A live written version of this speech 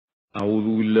أعوذ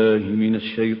بالله من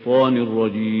الشيطان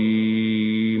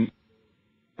الرجيم.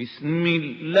 بسم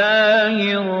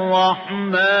الله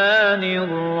الرحمن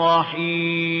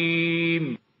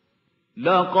الرحيم.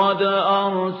 لقد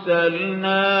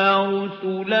أرسلنا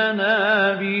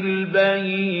رسلنا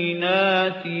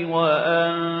بالبينات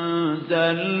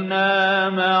وأنزلنا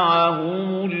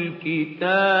معهم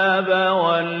الكتاب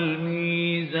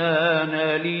والميزان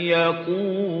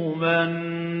ليقوم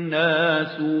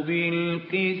الناس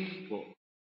بالقسط.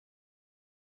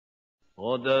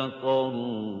 صدق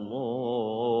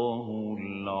الله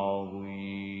العظيم.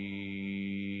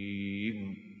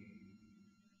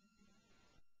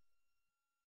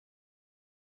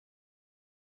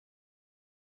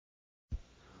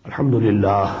 الحمد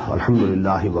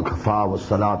لله وكفى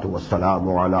والصلاة والسلام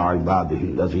على عباده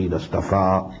الذين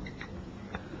اصطفى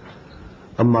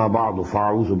أما بعد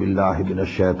فأعوذ بالله من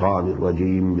الشيطان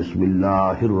الرجيم بسم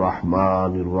الله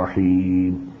الرحمن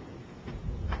الرحيم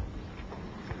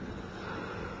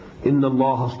إن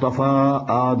الله اصطفى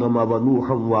آدم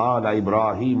ونوحا وآل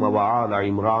إبراهيم وآل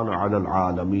عمران على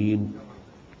العالمين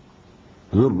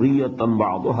ذرية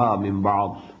بعضها من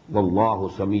بعض والله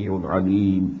سميع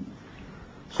عليم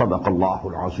صدق الله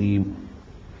العظيم.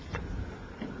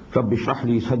 رب اشرح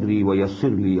لي صدري ويسر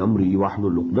لي أمري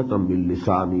واحلل عقدة من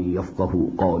لساني يفقهوا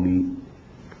قولي.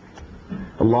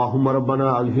 اللهم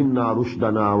ربنا ألهمنا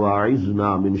رشدنا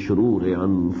وأعذنا من شرور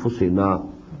أنفسنا.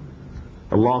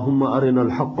 اللهم أرنا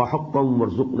الحق حقا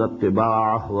وارزقنا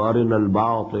اتباعه وأرنا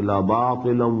الباطل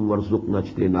باطلا وارزقنا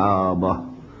اجتنابه.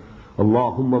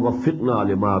 اللهم وفقنا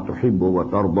لما تحب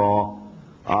وترضى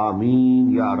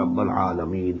آمين يا رب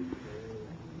العالمين.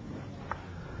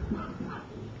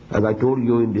 As I told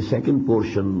you in the second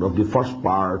portion of the first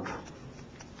part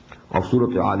of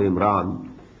Surah Al Imran,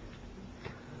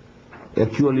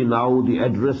 actually now the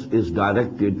address is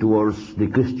directed towards the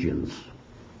Christians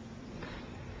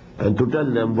and to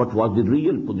tell them what was the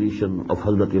real position of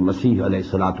Hazrat Masih alayhi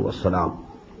salatu wassalam.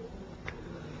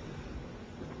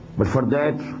 But for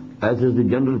that, as is the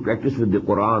general practice with the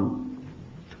Quran,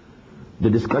 the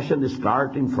discussion is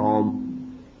starting from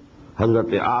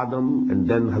Hazrat Adam and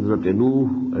then Hazrat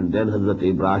Nuh and then Hazrat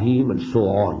Ibrahim and so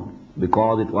on,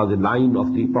 because it was the line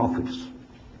of the prophets.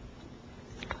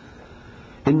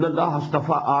 Inna Allah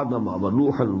astafa Adam wa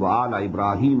Nuhan wa ala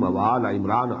Ibrahim wa ala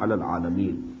Imran ala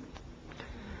al-alameen.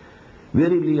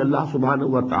 Verily Allah subhanahu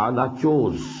wa ta'ala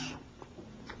chose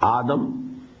Adam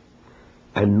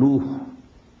and Nuh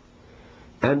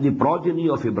and the progeny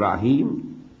of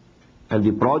Ibrahim and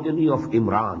the progeny of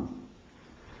Imran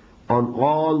on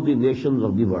all the nations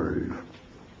of the world.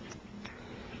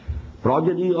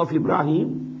 Progeny of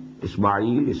Ibrahim,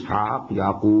 Ismail, Ishaq,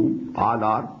 Yaqub, all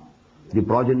are the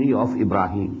progeny of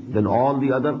Ibrahim. Then all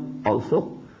the other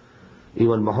also,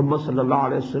 even Muhammad sallallahu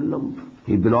alayhi wa sallam,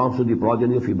 he belongs to the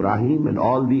progeny of Ibrahim, and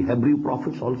all the Hebrew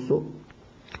prophets also.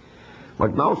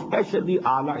 But now especially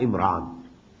Ala Imran.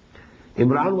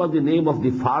 Imran was the name of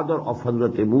the father of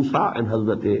Hazrat Musa and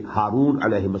Hazrat Harun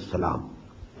alayhim as-salam.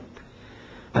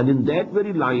 And in that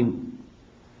very line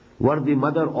were the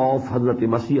mother of Hazrat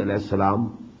Masih alayhi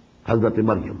salam, Hazrat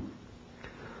Maryam.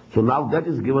 So now that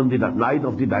is given the line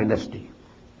of the dynasty.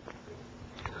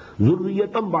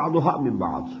 Zurriyatam ba'duha min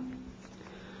ba'd.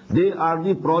 They are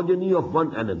the progeny of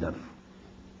one another.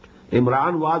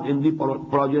 Imran was in the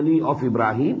progeny of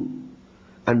Ibrahim,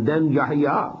 and then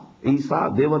Yahya,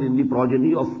 Isa, they were in the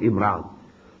progeny of Imran.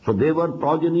 So they were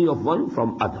progeny of one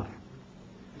from other.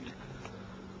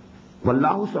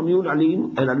 Wallahu Samiun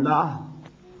Alim, and Allah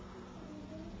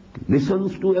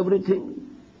listens to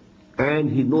everything and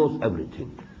He knows everything.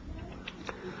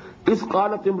 Is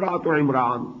qalat imra'atu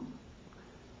Imran.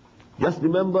 Just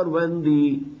remember when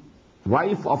the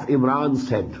wife of Imran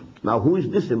said, now who is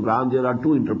this Imran? There are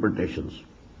two interpretations.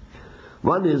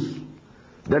 One is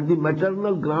that the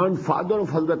maternal grandfather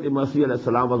of Hazrat Masih alayhi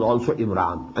salam was also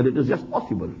Imran, and it is just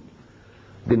possible.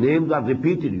 The names are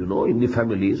repeated, in the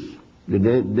families. The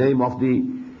name of the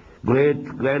great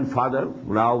grandfather,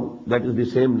 now that is the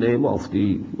same name of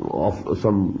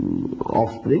some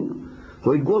offspring.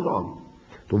 So it goes on.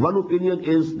 So one opinion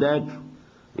is that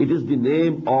it is the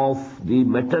name of the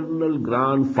maternal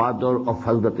grandfather of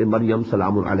Hazrat Maryam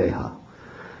salamun alayha.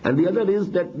 And the other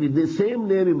is that the same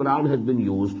name Imran has been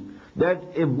used,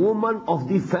 that a woman of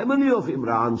the family of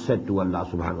Imran said to Allah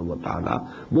subhanahu wa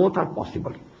ta'ala. Both are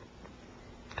possible.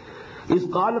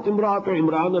 إذ قالت امرأة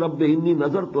عمران رب إني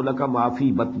نذرت لك ما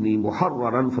في بطني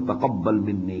محررا فتقبل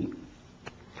مني.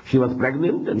 She was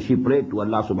pregnant and she prayed to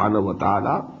Allah subhanahu wa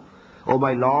ta'ala, O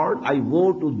my Lord, I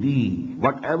vow to thee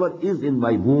whatever is in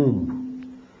my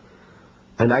womb,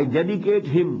 and I dedicate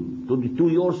him to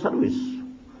your service,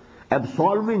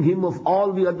 absolving him of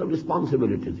all the other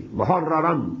responsibilities.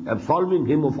 Muharraran, absolving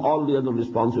him of all the other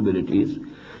responsibilities.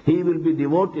 He will be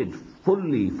devoted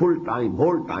fully, full time,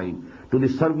 whole time to the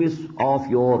service of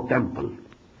your temple.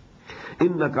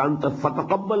 Innaka anta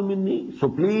fataqabbal minni, so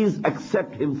please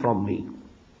accept him from me.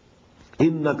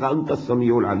 Innaka anta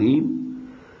as-sami'ul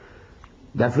alim.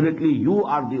 Definitely you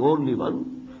are the only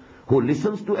one who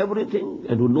listens to everything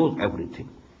and who knows everything.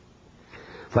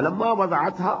 Falamma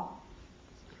wada'atha,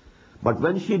 but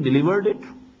when she delivered it,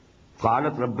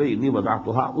 qalat rabbi inni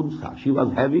wada'tuha unsa. She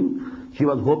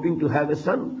was hoping to have a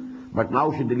son, but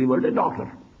now she delivered a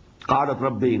daughter. Qalat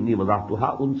rabbi inni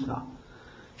wada'tuha unsa.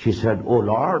 She said, "Oh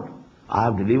Lord, I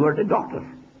have delivered a daughter.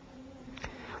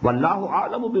 Wallahu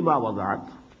a'lamu bima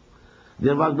wada'at."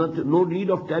 There was no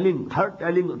need of telling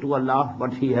to Allah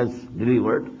what he has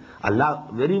delivered. Allah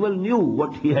very well knew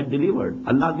what he had delivered.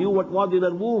 Allah knew what was in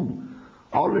her womb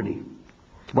already.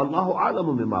 Wallahu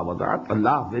a'lamu bima wada'at.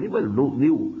 Allah very well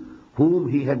knew whom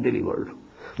he had delivered.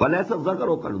 Walaysa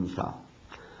zakaru kalunsa.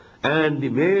 And the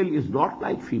male is not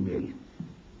like female.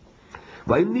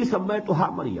 Wa inni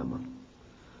sammaytuha Maryama.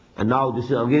 And now this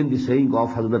is again the saying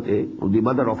of the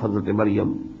mother of Hazrat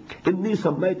Maryam. Inni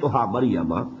sammaytuha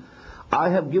Maryama. I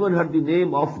have given her the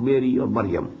name of Mary or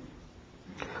Maryam.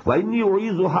 Wa inni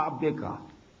u'izuha bika.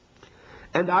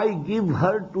 And I give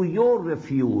her to your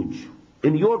refuge,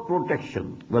 in your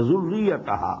protection. Wa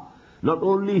zurriyataha. Not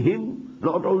only him,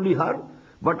 not only her,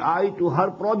 but I to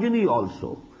her progeny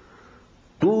also.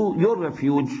 To your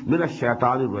refuge, min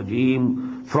ash-shaytanir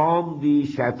rajim, from the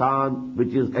shaitan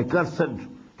which is accursed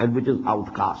and which is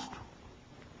outcast.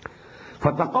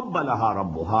 فَتَقَبَّلَهَا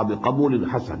رَبُّهَا بِقَبُولٍ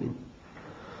حَسَنٍ.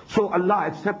 So Allah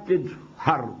accepted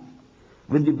her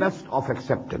with the best of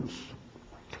acceptance.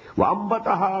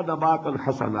 وَأَنْبَتَهَا نَبَاتًا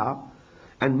حَسَنًا,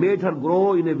 and made her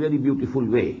grow in a very beautiful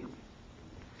way.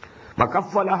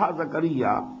 وَكَفَّلَهَا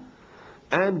زَكَرِيَّا,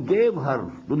 and gave her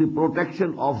to the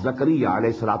protection of Zakaria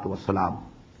alayhi salatu wasalam.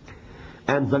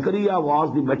 And Zakaria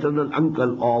was the maternal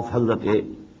uncle of Hazrat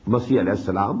Masih alayhi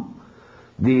salam,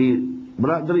 the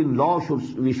brother-in-law,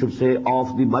 we should say,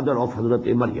 of the mother of Hazrat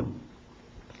Maryam.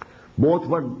 Both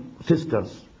were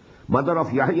sisters. Mother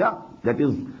of Yahya, that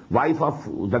is wife of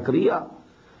Zakaria,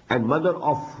 and mother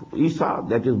of Isa,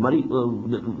 that is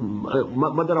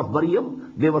mother of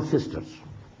Maryam, they were sisters.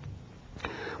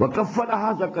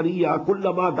 وَكَفَّلَهَا زَكَرِيَّا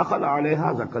كُلَّمَا دَخَلَ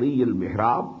عَلَيْهَا زَكَرِيَّ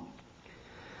الْمِحْرَابِ.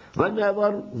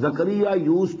 Whenever Zakaria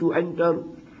used to enter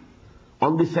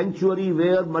on the sanctuary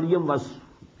where Maryam was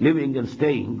living and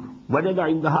staying, وَجَدَ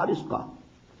عِنْدَهَا رِزْقًا,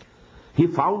 he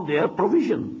found there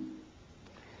provision.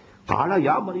 قَالَ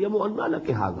يَا مَرْيَمُ أَنَّى لَكِ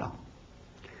هَذَا.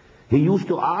 He used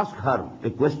to ask her a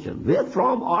question, where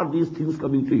from are these things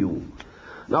coming to you?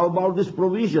 Now about this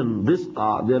provision,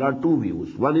 rizqa, there are two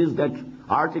views. One is that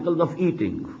articles of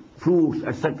eating, fruits,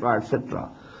 etc., etc.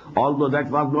 Although that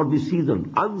was not the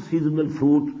season, unseasonal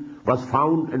fruit was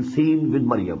found and seen with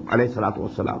Maryam alayhi salatu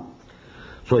wasalam.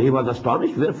 So he was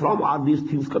astonished, where from are these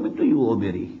things coming to you, O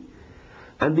Mary?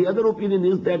 And the other opinion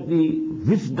is that the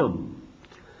wisdom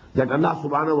that Allah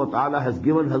subhanahu wa ta'ala has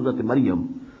given Hazrat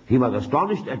Maryam, he was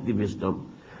astonished at the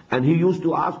wisdom, and he used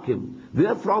to ask him,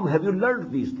 where from have you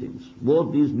learned these things?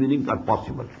 Both these meanings are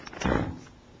possible.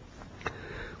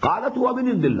 قَالَتْ وَمِنْ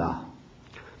عِنْدِ اللَّهِ.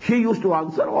 She used to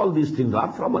answer, all these things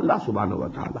are from Allah subhanahu wa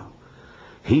ta'ala.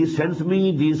 He sends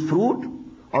me these fruit,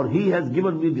 or he has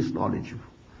given me this knowledge.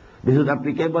 This is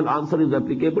applicable, answer is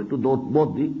applicable to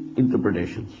both the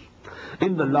interpretations.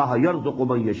 إِنَّ اللَّهَ يَرْزُقُ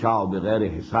مَنْ يَشَاءُ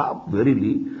بِغَيْرِ حِسَابٍ.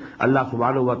 Verily, Allah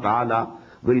subhanahu wa ta'ala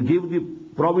will give the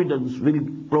providence, will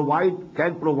provide,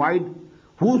 can provide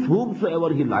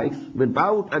whomsoever he likes,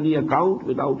 without any account,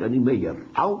 without any measure,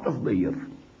 out of measure.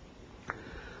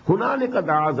 هُنَالِكَ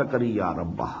دَعَا زَكَرِيَّا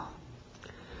رَبَّهُ.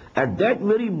 At that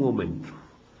very moment,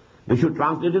 we should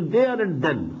translate it there and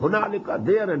then. هُنَالِكَ,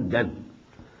 there and then.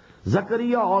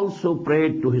 Zakaria also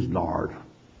prayed to his Lord.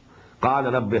 قَالَ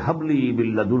رَبِّ هَبْ لِي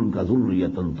مِن لَّدُنْكَ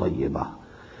ذُرِّيَّةً طَيِّبَةً.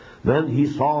 When he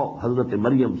saw Hazrat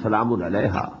Maryam salamun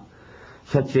alayha,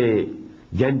 such a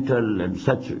gentle and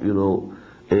such, a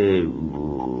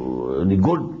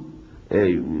good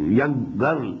young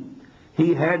girl,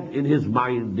 he had in his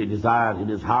mind the desire, in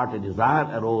his heart a desire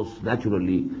arose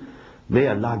naturally, may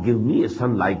Allah give me a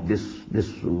son like this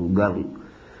girl.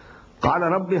 قَالَ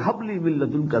رَبِّ هَبْ لِي مِن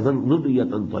لَّدُنْكَ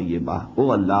ذُرِّيَّةً طَيِّبَةً.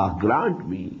 Oh Allah, grant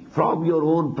me from your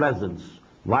own presence.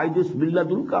 Why this min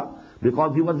ladunka?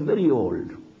 Because he was very old,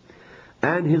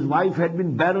 and his wife had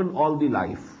been barren all the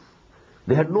life.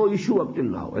 They had no issue up till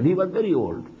now, and he was very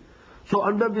old. So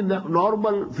under the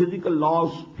normal physical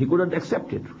laws, he couldn't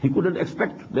accept it. He couldn't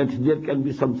expect that there can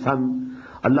be some son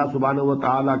Allah subhanahu wa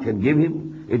ta'ala can give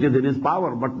him, it is in his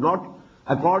power, but not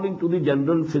according to the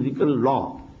general physical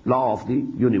law of the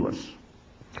universe.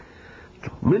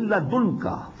 Min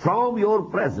ladunka, from your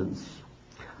presence.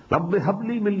 Rabbi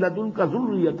habli min ladunka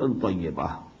zurriyatan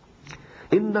tayyibah.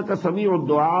 Innaka sami'ud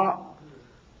du'a.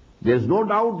 There is no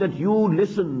doubt that you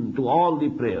listen to all the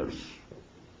prayers.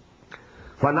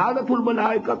 Fanadatul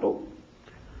malaikatu.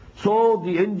 So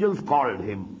the angels called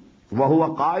him.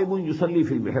 وَهُوَ قَائِمٌ يُصَلِّي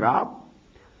فِي الْمِحْرَابِ.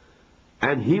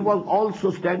 And he was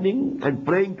also standing and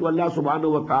praying to Allah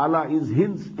subhanahu wa ta'ala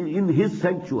in his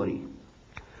sanctuary.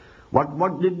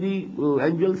 What did the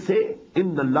angel say?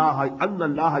 إِنَّ اللَّهَ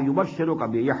يُبَشِّرُكَ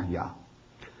بِيَحْيَى.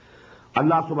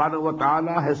 Allah subhanahu wa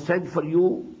ta'ala has sent for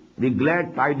you the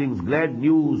glad tidings, glad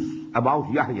news about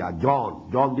Yahya,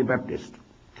 John the Baptist.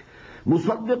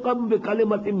 مُصَدِّقًا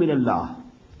بِكَلِمَةٍ مِّنَ اللَّهِ.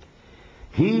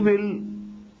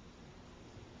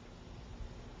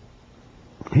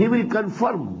 He will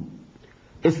confirm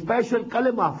a special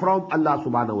kalima from Allah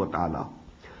subhanahu wa ta'ala.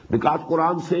 Because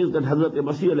Quran says that Hazrat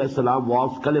Masih alayhi salam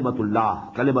was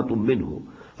kalimatullah, kalimatum minhu.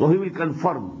 So he will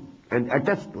confirm and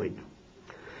attest to it.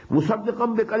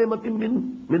 Musaddiqan bi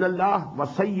kalimatin min Allah wa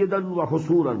sayyidan wa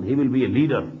husuran. He will be a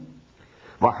leader.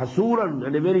 Wa hasuran,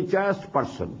 and a very chaste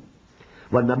person.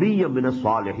 Wa nabiyyan min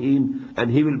as-salihin,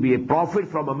 and he will be a prophet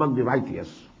from among the righteous.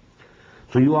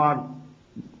 So you are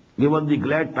given the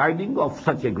glad tidings of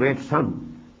such a great son.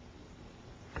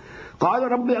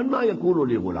 قال رب أنى يكون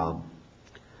لي غلام.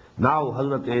 Now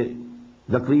Hazrat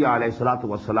Zakaria alayhi salatu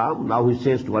wasalam, now he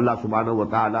says to Allah subhanahu wa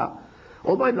ta'ala,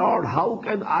 oh my Lord, how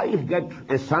can I get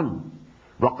a son?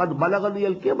 وَقَدْ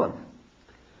بَلَغَنِيَ الْكِبَرِ.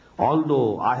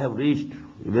 Although I have reached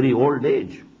a very old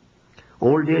age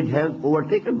has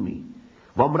overtaken me.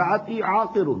 وَامْرَأَتِي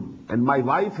عَاقِرٌ, and my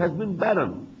wife has been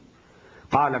barren.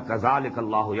 قَالَ كَذَلِكَ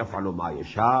اللَّهُ يَفْعَلُ مَا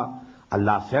يَشَاءُ.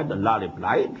 Allah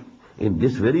replied, in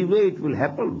this very way it will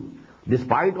happen.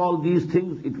 Despite all these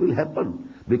things, it will happen.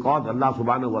 Because Allah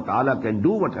subhanahu wa ta'ala can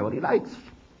do whatever He likes.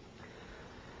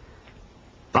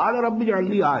 قَالَ رَبِّ اجْعَلْ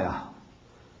لِي آيَةً.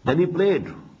 Then he prayed,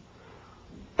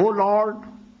 O Lord,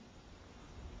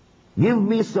 give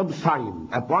me some sign,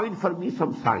 appoint for me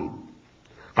some sign.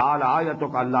 قَالَ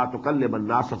آيَتُكَ أَلَّا تُكَلِّمَ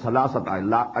النَّاسَ ثَلَاثَةَ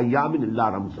أَيَّامٍ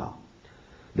إِلَّا رَمْزًا.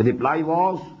 The reply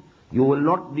was,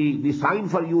 the sign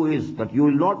for you is that you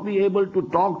will not be able to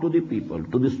talk to the people,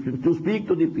 to speak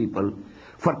to the people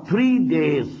for 3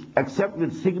 days except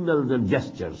with signals and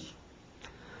gestures.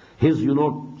 His,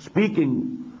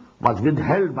 speaking was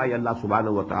withheld by Allah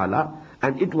subhanahu wa ta'ala,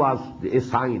 and it was a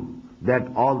sign that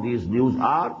all these news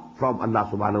are from Allah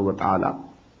subhanahu wa ta'ala.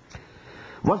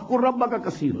 وَاذْكُرْ رَبَّكَ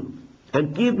كَثِيرًا,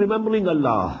 and keep remembering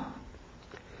Allah.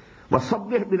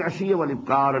 وَصَبِّحْ بِالْعَشِيِّ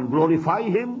وَالْإِبْكَارِ, and glorify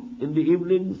Him in the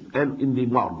evenings and in the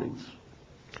mornings.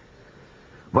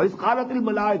 وَإِذْ قَالَتِ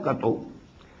الْمَلَائِكَةُ,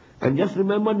 and just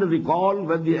remember and recall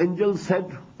when the angel said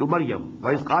to Maryam,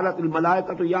 وَإِذْ قَالَتِ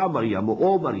الْمَلَائِكَةُ يَا مَرْيَمُ,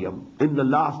 O Maryam, إِنَّ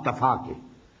اللَّهَ اسْتَفَاكِ.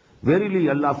 Verily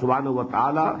Allah subhanahu wa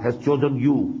ta'ala has chosen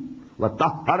you,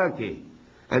 وَطَهَّرَكِ,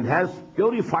 and has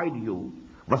purified you,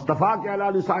 وَاسْتَفَاكِ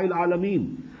عَلَى نِسَاءِ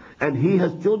الْعَالَمِينَ, and He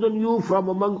has chosen you from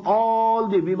among all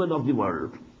the women of the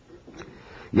world.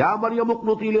 Ya Maryam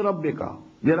uqnuti li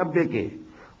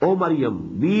O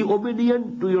Maryam, be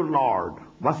obedient to your Lord.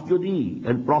 Wasjudi,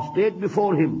 and prostrate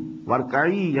before Him.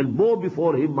 Warka'i, and bow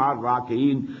before Him. Mar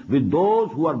raki'in, with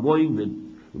those who are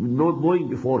going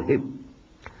before Him.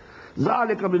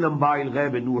 Zalika min amba'il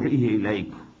ghayb nuhihi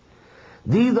ilayk.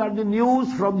 These are the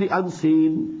news from the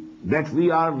unseen that we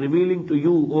are revealing to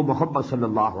you, O Muhammad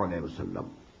sallallahu alayhi wa sallam.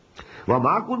 Wa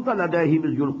ma kunta ladayhim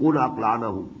iz yulquna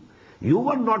aqlanahum. You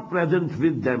were not present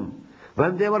with them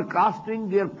when they were casting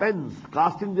their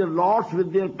lots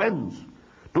with their pens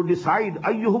to decide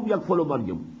ayyuhum yakfulu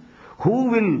Maryam, who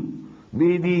will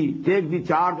take the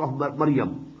charge of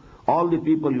Maryam. All the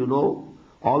people,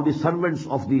 all the servants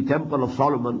of the temple of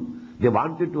Solomon, they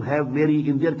wanted to have Mary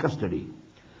in their custody.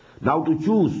 Now to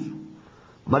choose,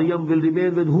 Maryam will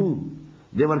remain with whom?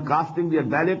 They were casting their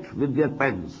ballot with their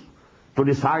pens to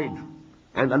decide.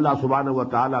 And Allah subhanahu wa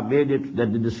ta'ala made it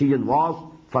that the decision was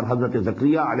for Hazrat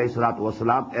Zakaria alayhi salatu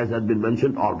wasalam, as has been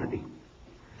mentioned already.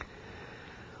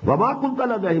 وَمَا كُنْتَ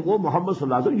لَدَيْهِمْ, O Muhammad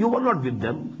sallallahu alayhi wa sallam, you were not with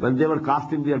them when they were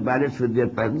casting their ballots with their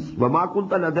pens. وَمَا كُنْتَ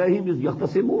لَدَيْهِمْ is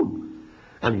يَخْتَصِمُونَ.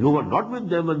 And you were not with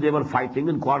them when they were fighting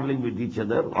and quarreling with each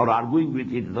other, or arguing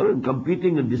with each other, and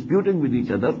competing and disputing with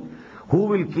each other, who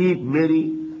will keep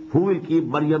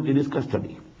Maryam in his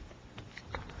custody.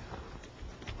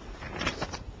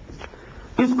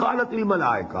 إِذْ قَالَتِ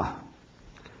الْمَلَائِكَةُ.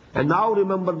 And now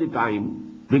remember the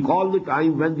time, recall the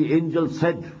time when the angel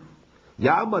said,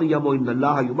 Ya Maryamu inna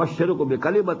Allah yubashshirukum bi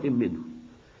kalimatin minhu.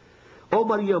 O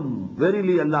Maryam,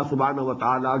 verily Allah subhanahu wa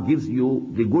ta'ala gives you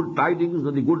the good tidings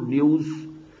and the good news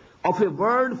of a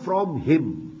word from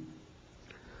Him.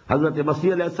 Hazrat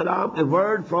Masih alayhi salam, a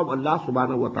word from Allah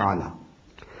subhanahu wa ta'ala.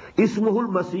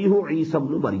 Ismuhul Masihu Isa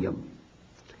ibn Maryam.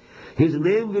 His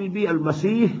name will be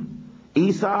Al-Masih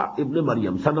Isa ibn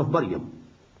Maryam, son of Maryam.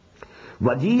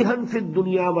 Wajihan fid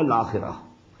dunya wal akhirah.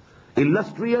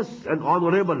 Illustrious and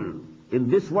honorable in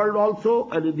this world also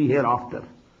and in the hereafter.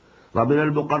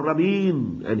 وَمِنَ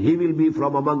الْمُقَرَّبِينَ, and he will be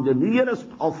from among the nearest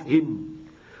of him,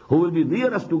 who will be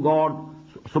nearest to God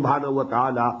subhanahu wa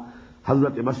ta'ala.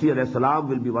 Hazrat Masih alayhi salam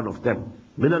will be one of them.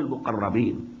 مِنَ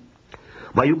الْمُقَرَّبِينَ.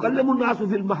 وَيُكَلِّمُ النَّاسُ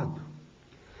فِي الْمَهْدِ,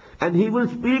 and he will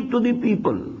speak to the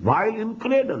people while in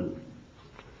cradle.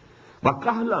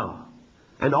 وَكَهْلًا,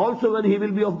 and also when he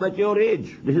will be of mature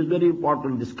age. This is very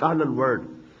important, this kahlan word,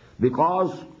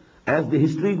 because as the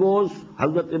history goes,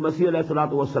 Hazrat Masih alayhi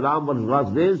salatu wasalam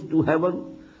was raised to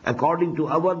heaven according to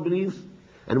our beliefs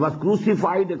and was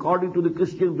crucified according to the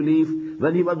Christian belief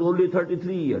when he was only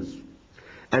 33 years.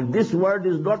 And this word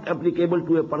is not applicable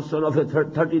to a person of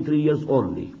 33 years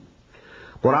only.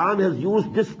 Quran has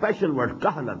used this special word,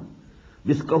 kahlan.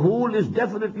 This kahul is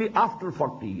definitely after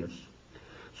 40 years.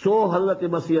 So Hazrat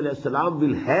Masih alayhi salam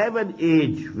will have an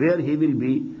age where he will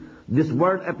be, this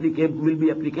word will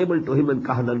be applicable to him in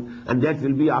kahlan, and that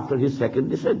will be after his second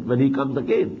descent, when he comes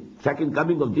again. Second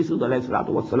coming of Jesus alayhi salatu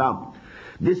wasalam.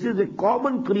 This is a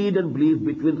common creed and belief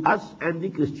between us and the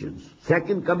Christians.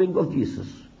 Second coming of Jesus.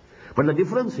 But the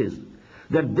difference is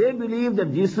that they believe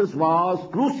that Jesus was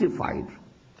crucified,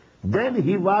 then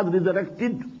he was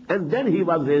resurrected, and then he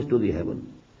was raised to the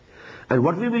heaven. And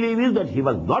what we believe is that he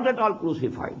was not at all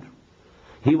crucified.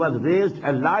 He was raised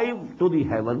alive to the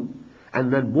heaven,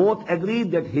 and then both agree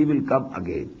that he will come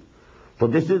again. So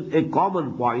this is a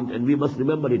common point, and we must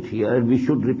remember it here, and we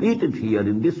should repeat it here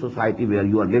in this society where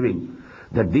you are living,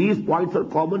 that these points are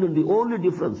common, and the only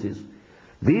difference is,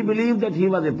 we believe that he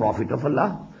was a prophet of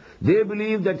Allah. They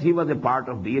believe that he was a part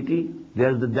of deity.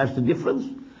 That's the difference.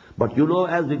 But you know,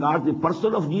 as regards the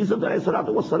person of Jesus alayhi salatu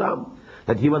wasalam,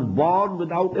 that he was born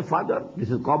without a father.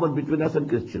 This is common between us and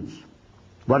Christians.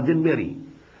 Virgin Mary,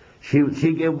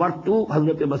 she gave birth to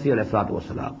Hazrat Masih alayhi salatu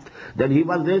wasalam. Then he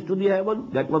was raised to the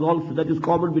heaven. That is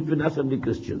common between us and the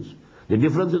Christians. The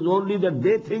difference is only that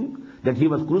they think that he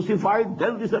was crucified,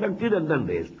 then resurrected, and then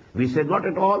raised. We say not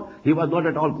at all. He was not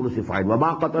at all crucified.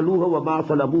 وَمَا قَتَلُوهُ وَمَا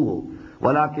صَلَبُوهُ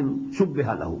وَلَكِنْ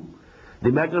شُبِّهَ لَهُ.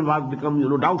 The matter was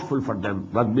become, doubtful for them,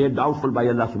 was made doubtful by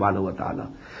Allah subhanahu wa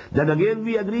ta'ala. Then again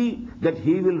we agree that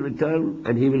he will return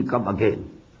and he will come again.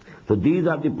 So these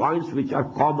are the points which are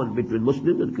common between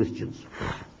Muslims and Christians.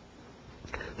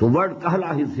 So word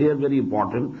kahla is here very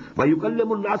important.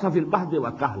 وَيُكَلِّمُ النَّاسَ فِي الْمَهْدِ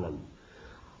وَكَهْلًا.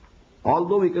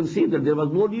 Although we can see that there was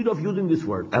no need of using this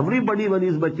word. Everybody when he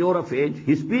is mature of age,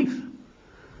 he speaks.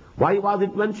 Why was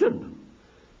it mentioned?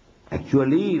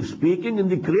 Actually, speaking in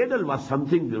the cradle was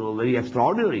something, very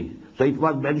extraordinary. So it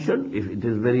was mentioned. If it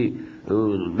is very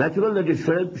natural that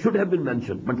it should have been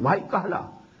mentioned. But why kahla?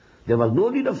 There was no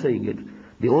need of saying it.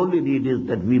 The only need is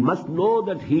that we must know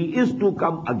that he is to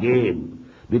come again.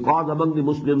 Because among the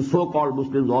Muslims, so-called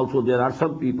Muslims also, there are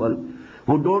some people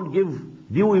who don't give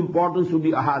due importance to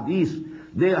the ahadith.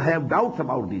 They have doubts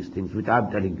about these things, which I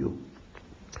am telling you.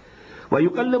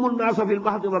 وَيُكَلِّمُ النَّاسَ فِي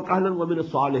الْمَهْدِ وَكَهْلًا وَمِنَ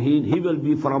الصَّالِحِينَ. He will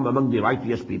be from among the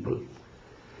righteous people.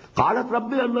 قَالَتْ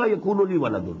رَبِّ أَنَّا يَكُونُ لِي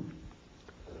وَلَدٌ.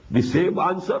 The same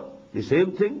answer, the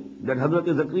same thing that Hazrat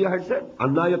Zakaria had said.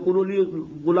 أَنَّا يَكُونُ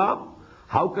لِي غُلَامٌ.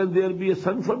 How can there be a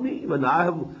son for me when I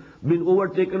have been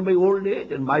overtaken by old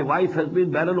age and my wife has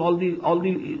been barren all the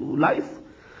life?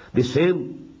 The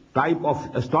same type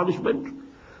of astonishment.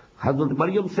 Hazrat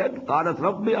Maryam said, قَالَتْ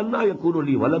رَبِّ أَنَّا يَكُونُ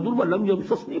لِي وَلَدٌ وَلَمْ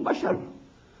يَمْسَسْنِي بَشَرٌ.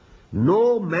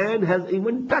 No man has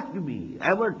even touched me,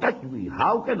 ever touched me.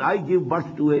 How can I give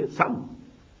birth to a son?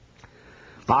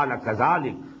 قَالَ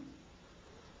كَذَلِكَ.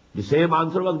 The same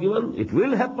answer was given. It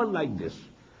will happen like this.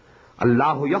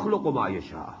 Allahu yakhluqu ma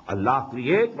yasha. Allah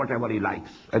creates whatever He likes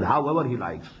and however He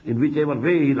likes, in whichever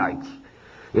way He likes.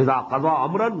 إِذَا قَضَى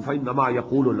أَمْرًا فَإِنَّمَا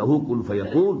يَقُولُ لَهُ كُنْ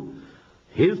فَيَكُونُ.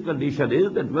 His condition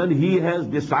is that when He has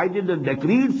decided and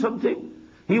decreed something,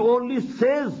 He only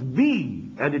says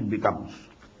be, and it becomes.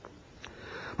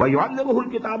 وَيُعَلِّمُهُ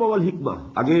الْكِتَابَ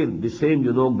وَالْحِكْمَةِ. Again, the same,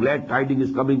 glad tidings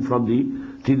is coming from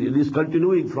it is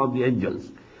continuing from the angels.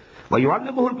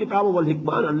 وَيُعَلِّمُهُ الْكِتَابَ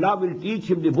وَالْحِكْمَةِ. Allah will teach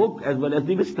him the book as well as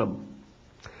the wisdom.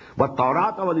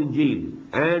 وَالتَّوْرَاةَ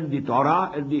وَالْإِنْجِيلِ. And the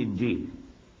Torah and the Injil.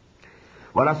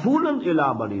 وَرَسُولًا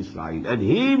إِلَىٰ بَنِي إِسْرَائِيلَ. And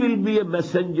he will be a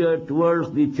messenger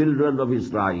towards the children of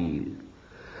Israel.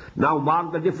 Now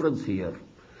mark the difference here.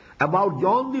 About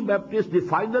John the Baptist, the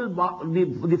final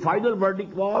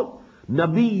verdict was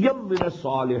Nabiyyam min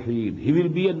as-salihin. He will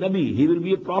be a Nabi, he will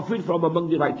be a prophet from among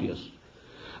the righteous.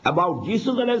 About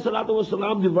Jesus alayhi salatu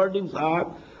wasalam, the wordings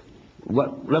are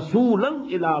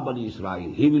Rasulan ila Bani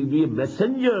Israel. He will be a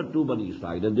messenger to Bani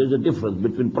Israel. And there is a difference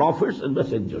between prophets and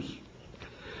messengers.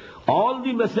 All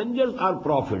the messengers are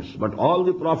prophets, but all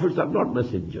the prophets are not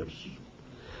messengers.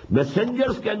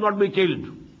 Messengers cannot be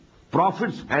killed.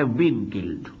 Prophets have been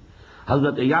killed.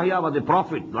 Hazrat Yahya was a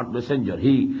prophet, not messenger.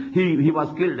 He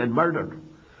was killed and murdered.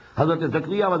 Hazrat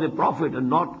Zakaria was a prophet and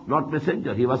not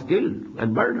messenger. He was killed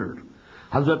and murdered.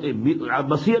 Hazrat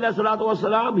Masih alayhi salatu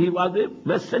wasalam, he was a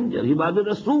messenger. He was a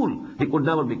Rasul. He could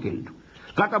never be killed.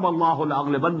 Katab Allahu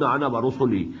la'aghlibanna ana wa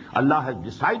rusuli. Allah has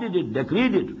decided it,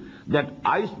 decreed it, that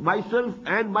I myself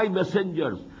and my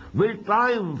messengers will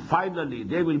triumph finally.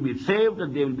 They will be saved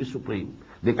and they will be supreme.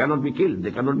 They cannot be killed.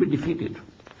 They cannot be defeated.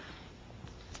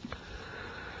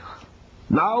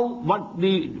 Now, what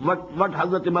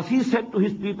Hazrat Masih said to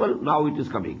his people, now it is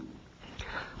coming.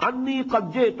 Anni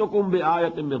qad ji'tukum bi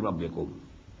ayatin min rabbikum.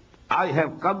 I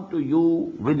have come to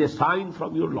you with a sign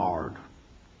from your Lord.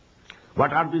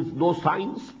 What are those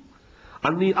signs?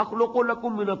 Anni akhluqu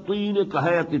lakum min at-tin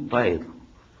kahayati at-tayr.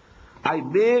 I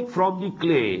make from the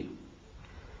clay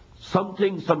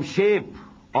some shape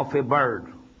of a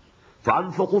bird.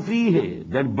 فَأَنْفُقُ فِيهِ,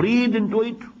 then breathe into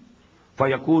it.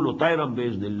 فَيَكُونُ طَيْرًا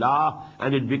بِإِذْنِ اللَّهِ,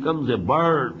 and it becomes a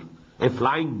bird, a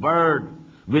flying bird,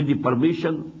 with the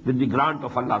permission, with the grant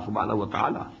of Allah subhanahu wa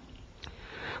ta'ala.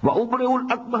 وَأُبْرِئُ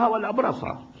الْأَكْمَهَ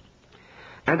وَالْأَبْرَصَ,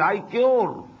 and I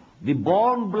cure the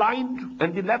born blind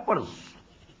and the lepers.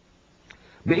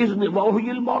 بِإِذْنِ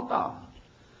وَأُحْيِي الْمَوْتَى,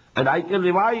 and I can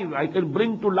revive, I can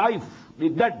bring to life the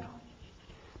dead.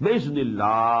 بِإِذْنِ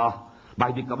اللَّهِ,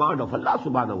 by the command of Allah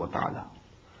subhanahu wa ta'ala.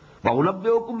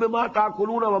 وَأُنَبِّئُكُمْ بِمَا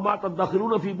تَأْكُلُونَ وَمَا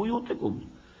تَدَّخِرُونَ فِي بُيُوتِكُمْ,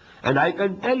 and I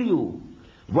can tell you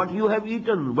what you have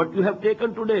eaten, what you have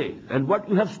taken today, and what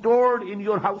you have stored in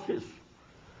your houses.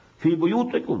 فِي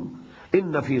بُيُوتِكُمْ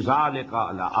إِنَّ فِي ذَلِكَ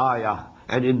لَآيَةً,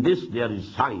 and in this there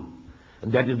is sign.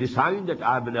 And that is the sign that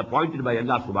I have been appointed by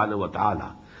Allah subhanahu wa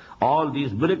ta'ala. All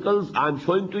these miracles I am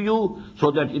showing to you so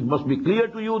that it must be clear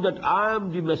to you that I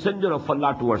am the messenger of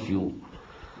Allah towards you.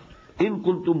 In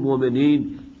kuntum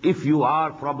mu'mineen, if you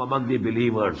are from among the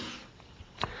believers.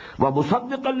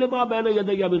 وَمُصَدِّقًا لِمَا بَيْنَ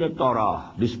يَدَيَّ مِنَ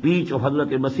التَّوْرَاةِ, the speech of Hazrat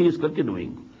Masih is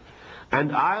continuing.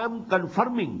 And I am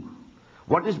confirming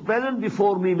what is present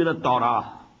before me min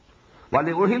at-Torah.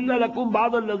 وَلِأُحِلَّ لَكُمْ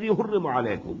بَعْضَ الَّذِي حُرِّمَ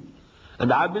عَلَيْكُمْ,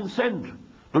 and I have been sent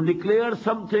to declare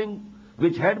something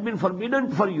which had been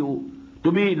forbidden for you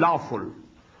to be lawful.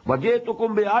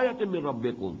 وَجِئْتُكُمْ بِآيَةٍ مِّن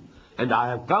رَبِّكُمْ, and I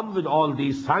have come with all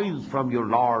these signs from your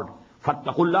Lord.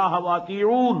 فَاتَّقُوا اللَّهَ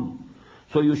وَأَطِيعُونَ,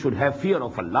 so you should have fear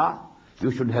of Allah,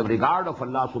 you should have regard of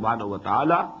Allah subhanahu wa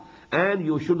ta'ala, and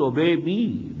you should obey me,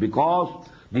 because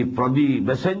the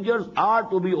messengers are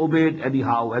to be obeyed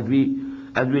anyhow, as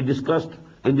we discussed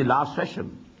in the last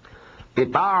session.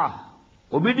 Ita'ah,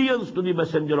 obedience to the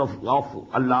messenger of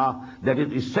Allah, that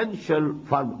is essential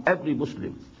for every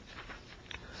Muslim.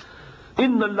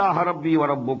 Inna Allah Rabbi wa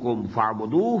Rabbukum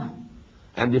fa'buduh,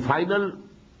 and the final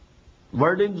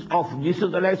wordings of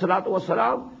Jesus alayhi salatu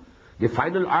wasalam, the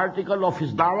final article of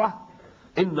his da'wah,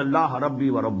 Inna Allah Rabbi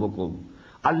wa Rabbukum.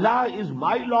 Allah is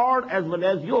my Lord as well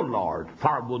as your Lord.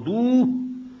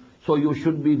 Fa'buduh, so you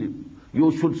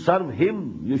should serve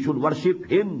Him, you should worship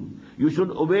Him, you should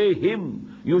obey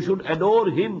Him, you should adore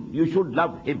Him, you should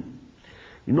love Him.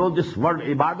 You know this word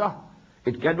ibadah,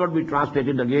 it cannot be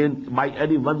translated again by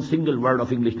any one single word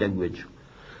of English language.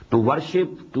 To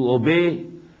worship, to obey,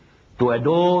 to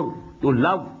adore, to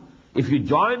love. If you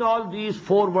join all these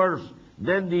four words,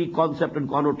 then the concept and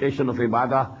connotation of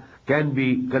ibadah can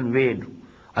be conveyed.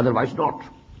 Otherwise not.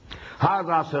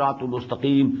 Hadha siratul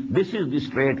mustaqim, this is the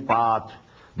straight path,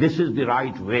 this is the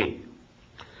right way.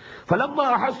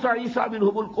 فَلَمَّا أَحَسَّ عِيسَى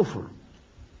مِنْهُمُ الْكُفْرِ,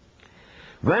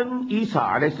 when Isa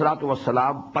alayhi salatu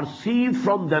wasalam perceived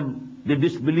from them the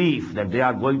disbelief, that they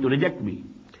are going to reject me,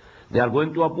 they are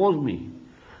going to oppose me,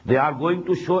 they are going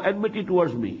to show enmity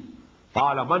towards me,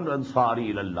 قَالَ مَنْ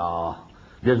أَنصَارِي إِلَى اللَّهِ,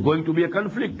 there's going to be a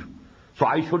conflict, so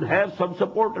I should have some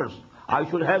supporters, I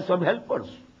should have some helpers.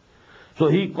 So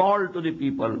he called to the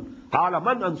people, قَالَ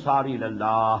مَنْ أَنصَارِي إِلَى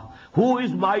اللَّهِ, who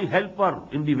is my helper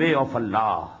in the way of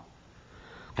Allah?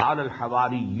 قَالَ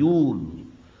الْحَوَارِيُّونَ,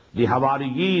 the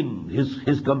Hawariyin,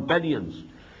 his companions.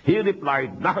 He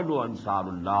replied, نَحْنُ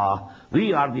أَنصَارُ اللَّهِ,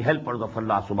 we are the helpers of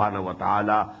Allah subhanahu wa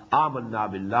ta'ala.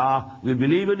 آمَنَّا بِاللَّهِ, we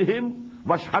believe in Him.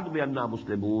 وَاشْهَدْ بِأَنَّا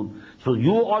مُسْلِمُونَ, so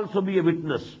you also be a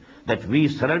witness that we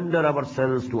surrender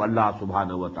ourselves to Allah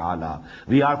subhanahu wa ta'ala.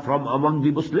 We are from among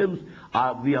the Muslims,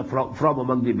 we are from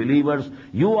among the believers.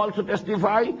 You also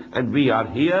testify, and we are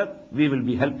here. We will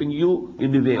be helping you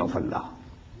in the way of Allah.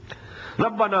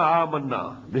 Rabbana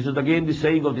amanna. This is again the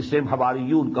saying of the same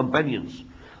Hawariyun, companions.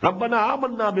 Rabbana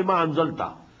amanna bima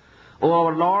anzalta. O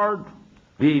our Lord,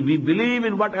 we believe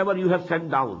in whatever you have sent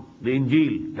down, the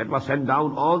Injil that was sent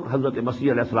down on Hazrat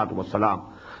Masih alayhi salatu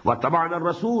wassalam. Wa taba'ana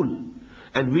rasul.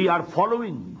 And we are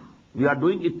following, we are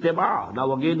doing ittiba.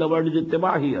 Now again the word is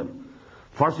ittiba here.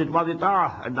 First it was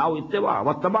ita'ah, and now ittiba.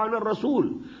 Wa taba'ana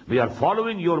rasul. We are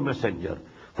following your messenger.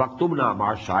 Faktubna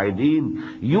ma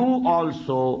shahideen. You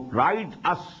also write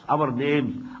us, our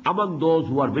names, among those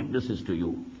who are witnesses to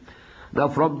you. Now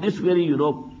from this very,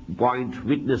 point,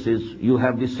 witnesses, you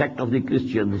have the sect of the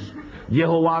Christians,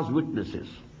 Jehovah's Witnesses.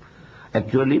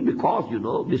 Actually, because,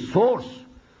 the source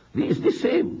is the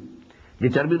same. The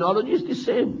terminology is the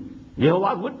same.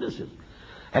 Jehovah's Witnesses.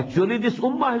 Actually, this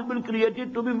ummah has been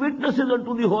created to be witnesses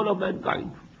unto the whole of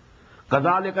mankind.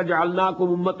 كَذَلِكَ جَعَلْنَاكُمْ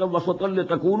أُمَّةً وَسَطًا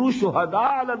لِتَكُونُوا شُهَدَاءَ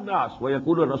عَلَى النَّاسِ وَيَكُونَ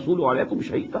الرَّسُولُ عَلَيْكُمْ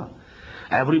شَهِيدًا.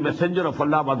 Every messenger of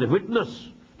Allah was a witness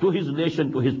to his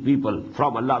nation, to his people,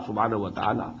 from Allah subhanahu wa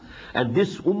ta'ala. And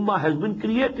this ummah has been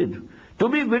created to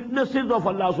be witnesses of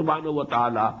Allah subhanahu wa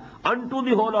ta'ala unto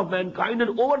the whole of mankind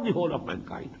and over the whole of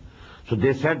mankind. So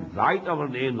they said, write our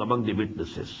names among the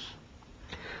witnesses.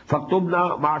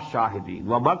 فَاكْتُبْنَا مَعَ الشَّاهِدِينَ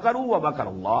وَمَكَرُوا وَمَكَرَ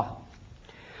اللَّهِ.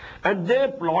 And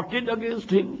they plotted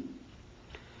against him.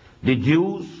 The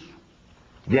Jews,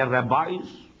 their rabbis,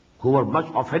 who were much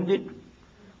offended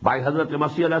by Hazrat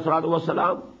Masih alayhi salatu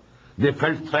wasalam, they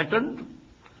felt threatened.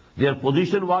 Their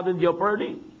position was in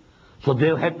jeopardy. So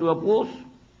they had to oppose.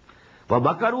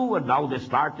 وَمَكَرُوا. And now they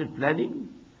started planning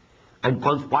and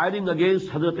conspiring against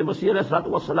Hazrat Masih alayhi salatu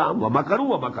wasalam.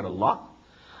 وَمَكَرُوا وَمَكَرَ اللَّهِ.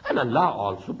 And Allah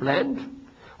also planned.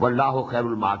 وَاللَّهُ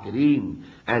خَيْرُ الْمَاكِرِينَ.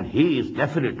 And He is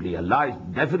definitely, Allah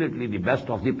is definitely the best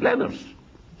of the planners.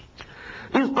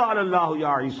 إِذْ قَالَ اللَّهُ يَا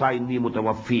عِيسَى إِنِّي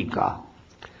مُتَوَفِّيكَ.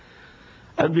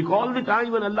 And recall the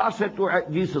time when Allah said to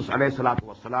Jesus alayhi salatu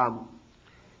wasalam,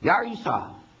 Ya Isa,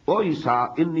 O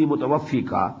Isa, inni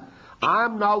mutawaffika, I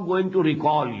am now going to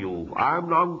recall you. I am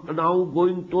now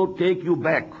going to take you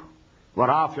back.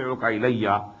 وَرَافِعُكَ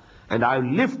إِلَيَّ. And I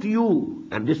will lift you.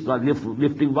 And this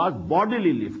lifting was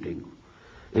bodily lifting.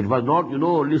 It was not,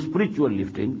 only spiritual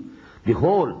lifting. The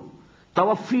whole.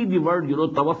 Tawaffi, the word,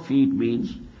 tawaffi, it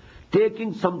means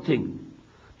taking something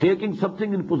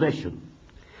in possession.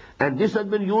 And this has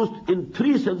been used in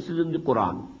three senses in the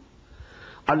Quran.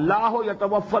 Allahu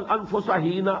yatawaffal anfusa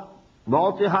hina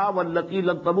mawtiha wallati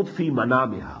lam tamut fi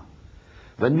manamiha.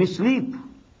 When we sleep,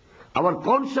 our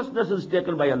consciousness is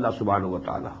taken by Allah subhanahu wa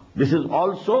ta'ala. This is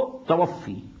also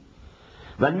tawaffi.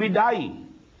 When we die,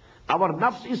 our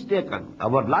nafs is taken,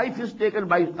 our life is taken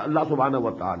by Allah subhanahu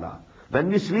wa ta'ala. When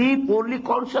we sleep, only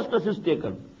consciousness is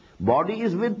taken. Body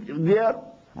is there,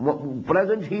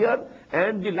 present here,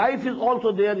 and the life is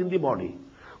also there in the body.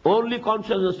 Only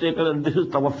consciousness is taken, and this is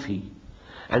tawaffi.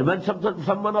 And when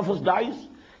someone of us dies,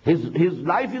 his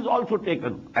life is also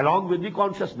taken along with the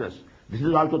consciousness. This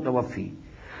is also tawaffi.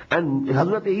 And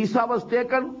Hazrat Isa was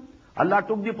taken. Allah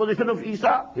took the position of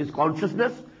Isa, his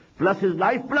consciousness, plus his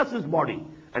life, plus his body.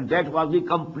 And that was the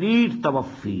complete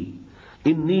tawaffi.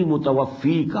 Inni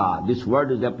mutawaffika. This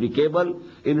word is applicable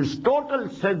in its total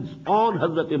sense on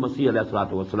Hazrat Masih alayhi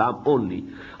salatu wasalam only.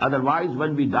 Otherwise,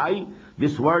 when we die,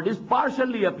 this word is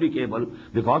partially applicable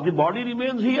because the body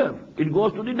remains here. It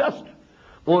goes to the dust.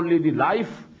 Only the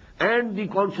life and the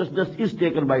consciousness is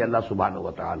taken by Allah subhanahu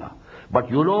wa ta'ala.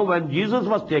 But when Jesus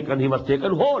was taken, He was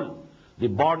taken whole. The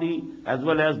body as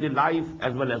well as the life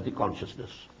as well as the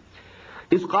consciousness.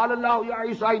 إِذْ قَالَ اللَّهُ يَا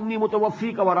عِيسَى إِنِّي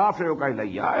مُتَوَفِّيكَ وَرَافِعُكَ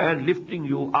إِلَيَّ. And lifting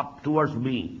you up towards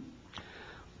me.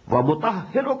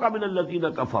 وَمُطَهِّرُكَ مِنَ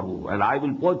الَّذِينَ كَفَرُوا. And I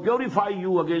will purify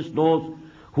you against those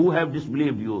who have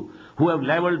disbelieved you, who have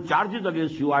leveled charges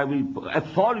against you. I will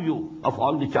absolve you of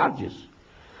all the charges.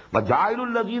 وَجَعِلُ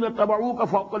الَّذِينَ تَبَعُوكَ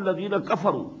فَوْقَ الَّذِينَ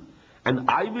كَفَرُوا. And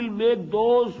I will make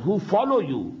those who follow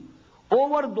you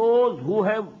over those who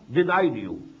have denied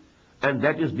you. And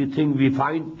that is the thing we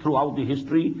find throughout the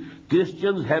history.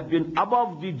 Christians have been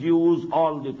above the Jews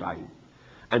all the time.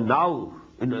 And now,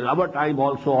 in our time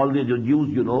also, all the Jews,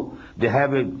 they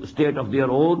have a state of their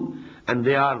own, and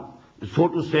they are, so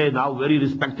to say, now very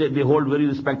respected, they hold very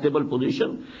respectable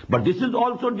position. But this is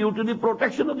also due to the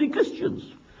protection of the Christians.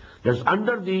 That's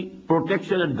under the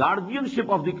protection and guardianship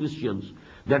of the Christians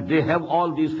that they have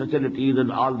all these facilities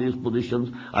and all these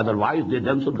positions. Otherwise, they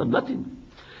themselves are nothing.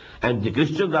 And the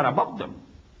Christians are above them.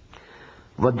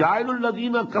 وَجَعِلُ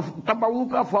الَّذِينَ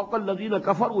تَبَعُوكَ فَوْقَ الَّذِينَ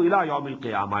كَفَرُوا إِلَى يَوْمِ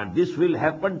الْقِيَامَةِ. And this will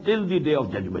happen till the day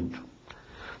of judgment.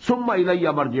 ثُمَّ إِلَيَّ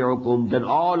مَرْجِعُكُمْ. Then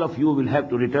all of you will have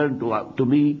to return to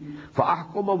me.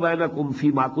 فَأَحْكُمَ بَيْنَكُمْ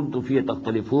فِي مَا كُنْتُمْ فِيهِ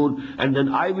تَخْتَلِفُونَ. And then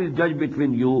I will judge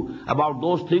between you about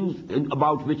those things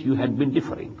about which you had been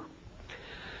differing.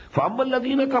 فَأَمَّا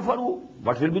الَّذِينَ كَفَرُوا.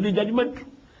 What will be the judgment?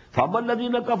 فَأَمَّا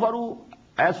الَّذِينَ كَفَرُوا.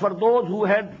 As for those who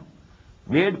had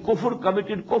made kufr,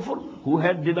 committed kufr, who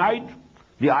had denied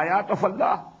the ayat of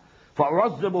Allah,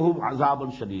 فَأُعَذِّبُهُمْ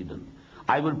عَذَابًا شَدِيدًا.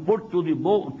 I will put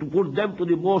them to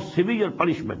the most severe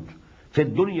punishment, في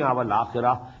الدنيا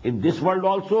والآخرة, in this world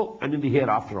also and in the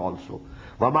hereafter also.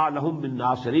 وَمَا لَهُمْ مِن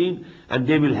نَاصِرِينَ. And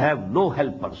they will have no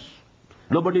helpers.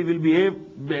 Nobody will be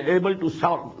able to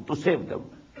save them.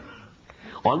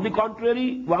 On the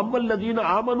contrary, وَأَمَّا الَّذِينَ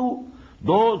آمَنُوا.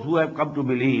 Those who have come to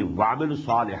believe, وَعَمِلُوا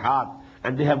الصَّالِحَاتِ,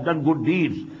 and they have done good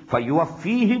deeds,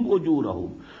 فَيُوَفِّيهِمْ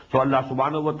أُجُورَهُمْ. So Allah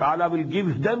subhanahu wa ta'ala will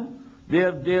give them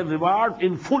their reward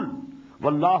in full.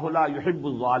 وَاللَّهُ لَا يُحِبُّ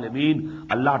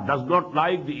الظَّالِمِينَ. Allah does not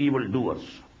like the evildoers.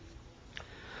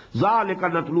 ذَلِكَ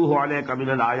نَتْلُوهُ عَلَيْكَ مِنَ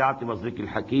الْآيَاتِ وَالذِّكْرِ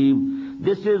الْحَكِيمِ.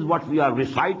 This is what we are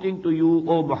reciting to you,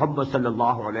 O Muhammad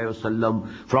sallallahu alayhi wasallam,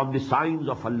 from the signs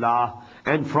of Allah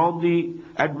and from the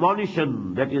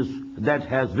admonition that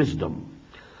has wisdom.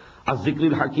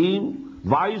 Az-Zikr al-Hakim,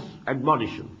 wise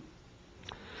admonition.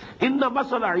 Inna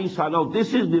masala Isa. Now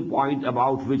this is the point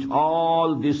about which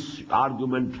all this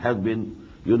argument has been,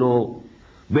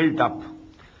 built up.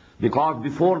 Because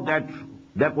before that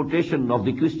deportation of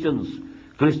the Christian,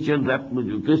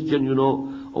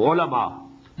 ulama,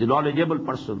 the knowledgeable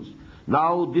persons.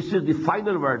 Now this is the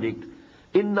final verdict.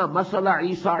 Inna masala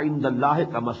Isa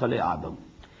indallahi ka masale Adam.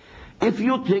 If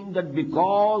you think that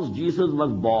because Jesus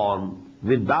was born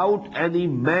without any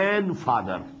man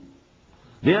father,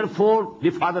 therefore the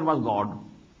father was God,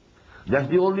 that's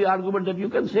the only argument that you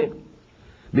can say.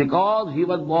 Because he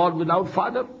was born without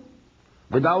father,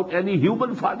 without any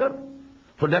human father,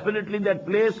 so definitely that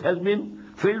place has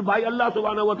been filled by Allah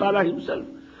subhanahu wa ta'ala himself.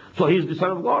 So he is the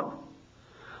son of God.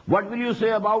 What will you say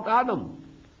about Adam?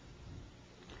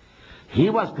 He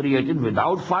was created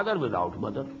without father, without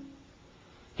mother.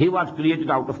 He was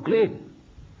created out of clay.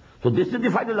 So this is the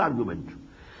final argument.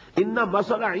 Inna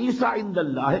masala Isa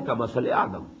indallahi ka masali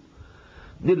Adam.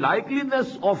 The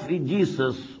likeliness of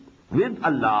Jesus with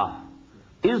Allah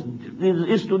is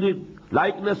to the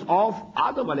likeness of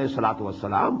Adam alayhi salatu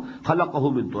wasalam.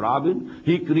 Khalaqahu min turabin.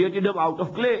 He created him out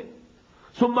of clay.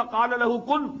 Summa qala lahu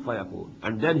kun fayakun.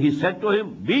 And then he said to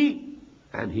him, be,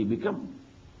 and he became.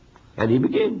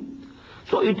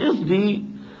 So it is the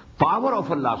power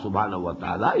of Allah subhanahu wa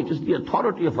ta'ala, it is the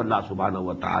authority of Allah subhanahu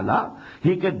wa ta'ala.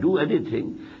 He can do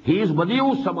anything. He is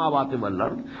Badi'u samawati wal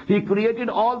ard. He created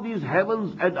all these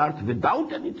heavens and earth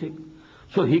without anything.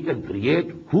 So he can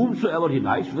create whomsoever he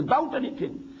likes without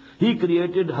anything. He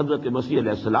created Hazrat Masih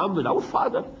alayhi salam without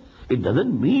father. It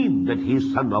doesn't mean that he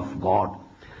is son of God.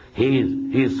 He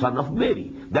is son of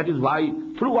Mary. That is why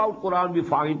throughout Quran we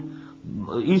find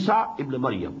Isa ibn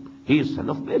Maryam. He is son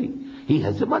of Mary. He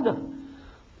has a mother.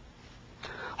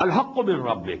 Al-haqqu min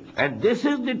rabbik. And this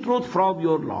is the truth from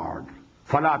your Lord.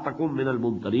 فَلَا تَكُمْ مِنَ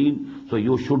الْمُمْتَرِينَ. So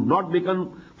you should not be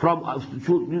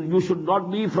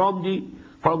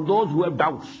from those who have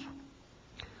doubters.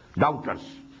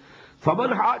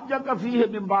 فَمَنْ حَاجَّكَ فِيهِ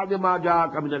مِنْ بَعْدِ مَا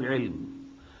جَاءَكَ مِنَ الْعِلْمِ.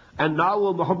 And now,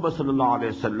 O Muhammad sallallahu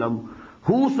alayhi wa sallam,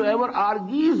 whosoever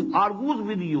argues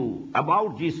with you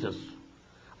about Jesus,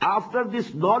 after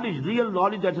this knowledge, real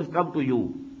knowledge that has come to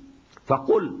you,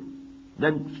 فَقُلْ,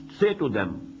 then say to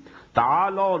them,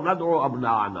 تَعَالَوْ نَدْعُ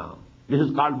أَبْنَاءَنَا. This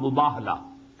is called mubahala.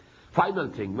 Final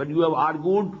thing, when you have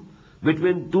argued,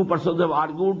 between two persons have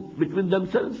argued between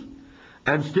themselves,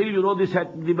 and still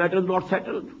the matter is not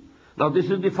settled. Now this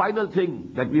is the final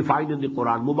thing that we find in the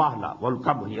Quran, mubahala. Well,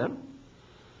 come here.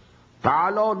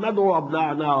 تَعَالَوْ نَدْعُ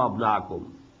أَبْنَاءَنَا وَأَبْنَاءَكُمْ.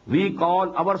 We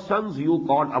call our sons, you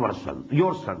call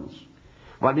your sons.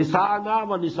 وَنِسَاءَنَا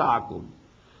وَنِسَاءَكُمْ.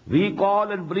 We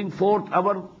call and bring forth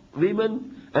our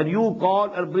women, and you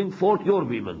call and bring forth your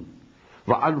women.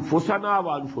 وَأَنفُسَنَا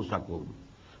وَأَنفُسَكُمْ.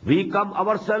 We come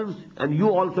ourselves, and you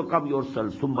also come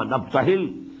yourselves. ثُمَّ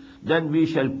نَبْتَهِلْ. Then we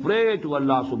shall pray to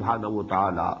Allah subhanahu wa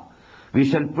ta'ala. We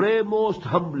shall pray most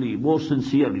humbly, most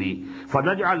sincerely.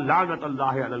 فَنَجْعَلْ لَعْنَةَ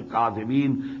اللَّهِ عَلَى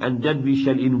الْكَاذِبِينَ. And then we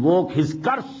shall invoke his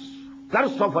curse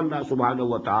of Allah subhanahu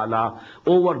wa ta'ala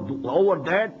over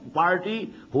that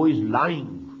party who is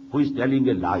lying, who is telling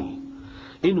a lie.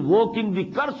 Invoking the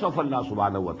curse of Allah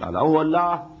subhanahu wa ta'ala. Oh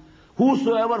Allah,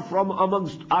 whosoever from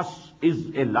amongst us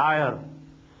is a liar,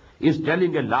 is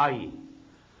telling a lie,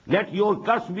 let your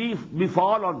curse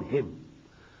befall on him.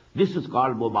 This is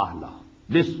called mubahala.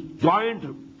 this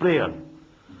joint prayer.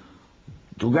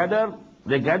 Together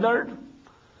they gathered.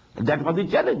 That was the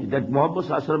challenge that Muhammad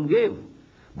Sallallahu Alaihi Wasallam gave.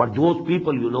 But those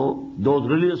people, those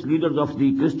religious leaders of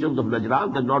the Christians of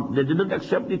Najran, they didn't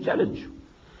accept the challenge.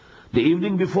 The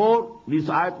evening before, this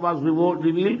ayat was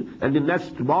revealed, and the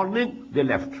next morning they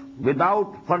left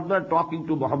without further talking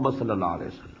to Muhammad Sallallahu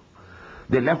Alaihi Wasallam.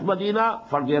 They left Medina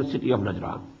for their city of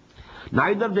Najran.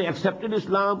 Neither they accepted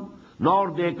Islam,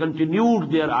 nor they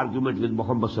continued their argument with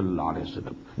Muhammad Sallallahu Alaihi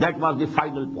Wasallam. That was the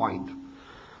final point.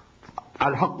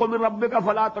 الحق من ربك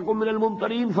فلا تكن من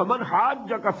الممترين فمن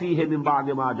حاجك فيه من بعد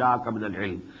ما جاءك من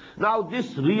العلم. Now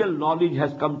this real knowledge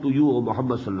has come to you, O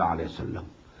Muhammad Sallallahu Alaihi Wasallam.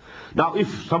 Now if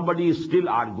somebody is still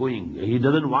arguing, he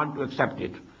doesn't want to accept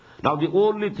it. Now the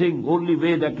only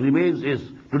way that remains is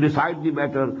to decide the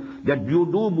matter that you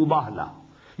do mubahala.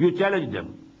 You challenge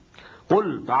them.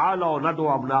 قُلْ تَعَالَوْا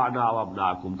نَدْعُ أَبْنَاءَنَا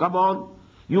وَأَبْنَاءَكُمْ. Come on,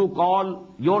 you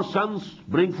call your sons,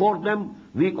 bring forth them,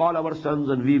 we call our sons,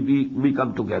 and we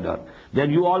come together.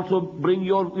 Then you also bring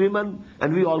your women,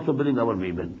 and we also bring our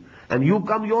women. And you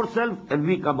come yourself, and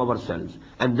we come ourselves.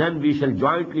 And then we shall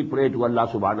jointly pray to Allah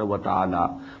subhanahu wa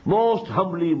ta'ala, most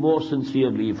humbly, most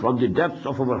sincerely, from the depths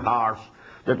of our hearts,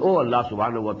 that, oh Allah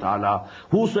subhanahu wa ta'ala,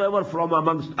 whosoever from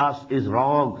amongst us is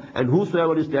wrong, and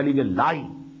whosoever is telling a lie,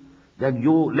 then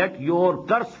you let your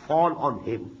curse fall on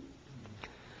him.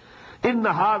 إِنَّ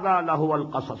هَذَا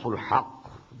لَهُوَ الْقَصَصُ الْحَقِّ.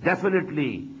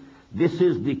 Definitely, this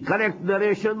is the correct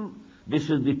narration, this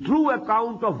is the true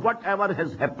account of whatever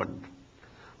has happened.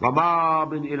 وَمَا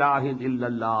مِنْ إِلَٰهٍ إِلَّا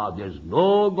اللَّهِ. There is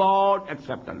no God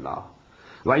except Allah.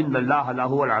 وَإِنَّ اللَّهَ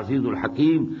لَهُوَ الْعَزِيزُ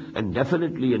الْحَكِيمُ. And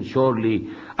definitely and surely,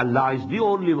 Allah is the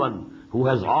only one who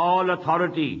has all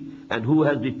authority and who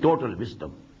has the total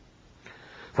wisdom.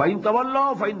 فَإِن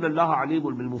تَوَلَّوْا فَإِنَّ اللَّهَ عَلِيمٌ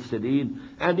بِالْمُفْسِدِينَ.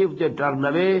 And if they turn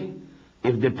away,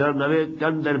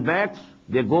 turn their backs,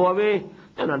 they go away,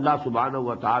 then Allah subhanahu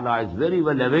wa ta'ala is very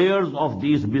well aware of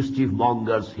these mischief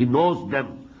mongers. He knows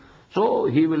them. So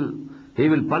He will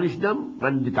punish them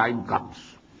when the time comes.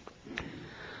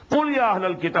 قُلْ يَا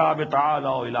أَهْلَ الْكِتَابِ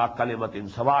تَعَالَوْا إِلَىٰ كَلِمَةٍ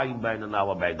سَوَاءٍ بَيْنَنَا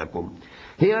وَبَيْنَكُمْ.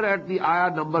 Here at the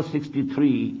ayah number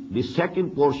 63, the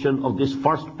second portion of this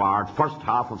first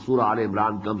half of Surah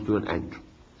Al-Imran comes to an end.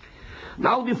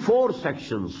 Now the 4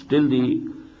 sections till the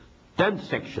 10th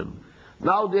section.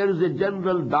 Now there is a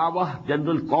general dawah,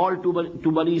 general call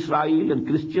to Bani Israel and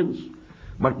Christians.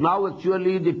 But now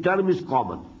actually the term is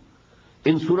common.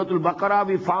 In Surah Al-Baqarah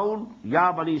we found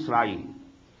Ya Bani Israel.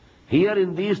 Here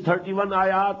in these 31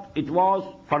 ayat, it was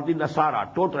for the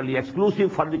Nasara, totally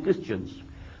exclusive for the Christians.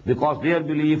 Because their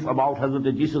belief about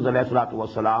Hazrat Jesus alayhi salatu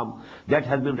wasalam, that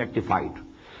has been rectified.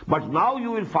 But now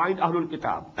you will find Ahlul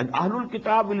Kitab. And Ahlul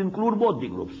Kitab will include both the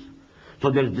groups.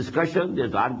 So there is discussion, there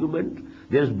is argument,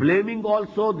 there is blaming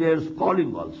also, there is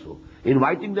calling also.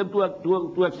 Inviting them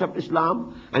to accept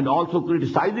Islam and also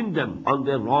criticizing them on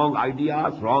their wrong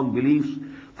ideas, wrong beliefs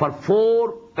for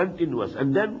 4 continuous.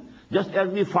 And then, just as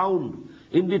we found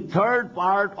in the 3rd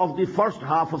part of the first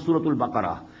half of Surah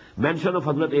Al-Baqarah, mention of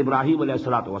Hazrat Ibrahim alayhi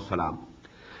salatu wasalam.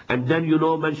 And then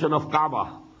mention of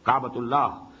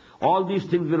Kaabatullah. All these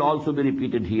things will also be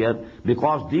repeated here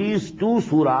because these 2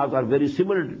 surahs are very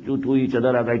similar to each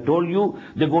other. As I told you,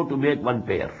 they go to make one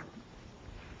pair.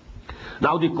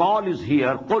 Now the call is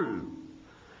here, قُلْ.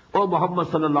 O Muhammad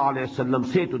sallallahu alayhi wa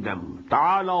sallam, say to them,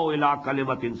 تَعَالَوْا إِلَىٰ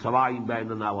كَلِمَةٍ سَوَاءٍ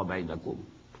بَيْنَنَا وَبَيْنَكُمْ.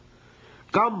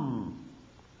 Come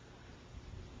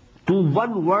to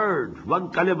one word,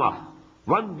 one kalimah,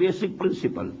 one basic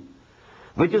principle,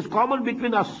 which is common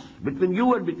between us, between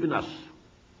you and between us.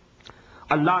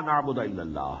 Allah na'budu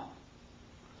illallah.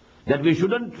 That we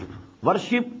shouldn't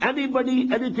worship anybody,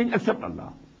 anything except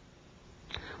Allah.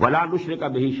 وَلَا نُشْرِكَ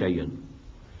بِهِ شَيْئًا.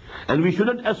 And we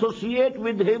shouldn't associate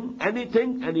with Him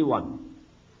anything, anyone.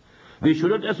 We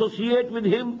shouldn't associate with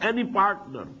Him any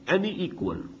partner, any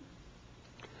equal.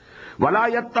 وَلَا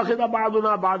يَتَّخِذَ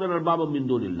بَعْضُنَا بَعْضًا أَرْبَابًا مِّن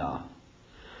دُونِ اللَّهِ.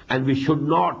 And we should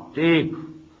not take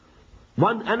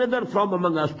one another from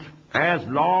among us as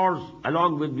lords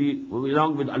along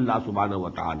with Allah subhanahu wa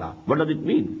ta'ala. What does it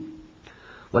mean?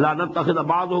 وَلَا نَتَّخِذَ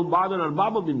بَعْضُهُمْ بَعْضًا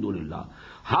أَرْبَابًا مِّن دُونِ اللَّهِ.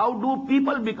 How do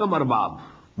people become arbab?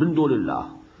 مِن دُونِ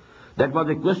اللَّهِ. That was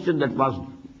a question that was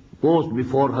posed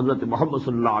before Hazrat Muhammad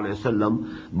sallallahu alayhi wa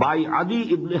sallam by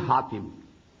Adi ibn Hatim.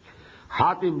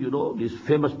 Hatim, this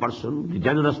famous person, the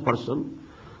generous person,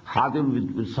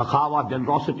 Hatim with sakhawa,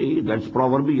 generosity, that's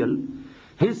proverbial.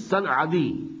 His son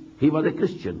Adi, he was a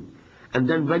Christian. And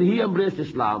then when he embraced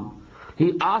Islam,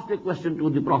 he asked a question to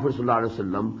the Prophet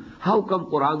ﷺ, how come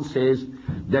Quran says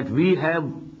that we have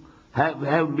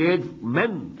made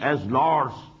men as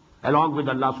lords along with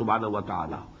Allah subhanahu wa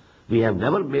ta'ala? We have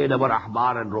never made our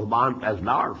Ahbar and Ruhban as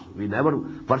lords. We never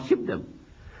worshipped them.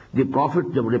 The Prophet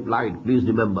replied, please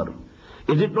remember,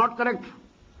 is it not correct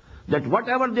that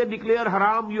whatever they declare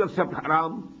haram, you accept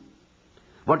haram?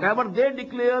 Whatever they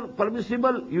declare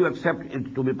permissible, you accept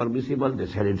it to be permissible. They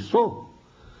said it's so.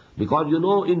 Because you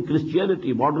know, in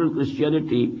Christianity, modern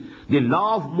Christianity, the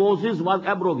law of Moses was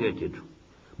abrogated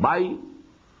by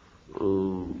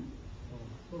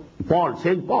Paul,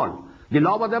 Saint Paul. The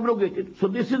law was abrogated. So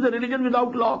this is a religion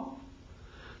without law.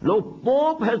 Now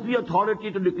Pope has the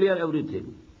authority to declare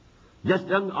everything. Just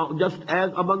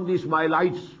as among the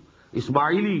Ismailites,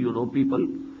 Ismaili, you know, people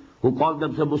who call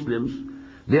themselves Muslims,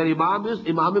 their Imam is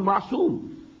Imam Masoom,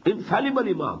 infallible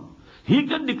Imam. He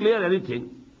can declare anything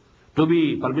to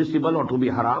be permissible or to be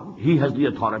haram. He has the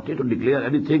authority to declare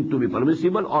anything to be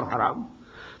permissible or haram.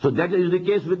 So that is the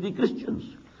case with the Christians.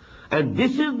 And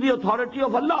this is the authority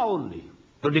of Allah only.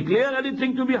 To declare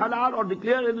anything to be halal or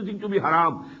declare anything to be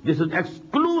haram, this is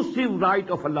exclusive right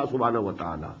of Allah subhanahu wa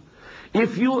ta'ala.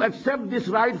 If you accept this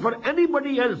right for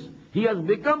anybody else, he has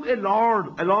become a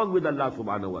lord along with Allah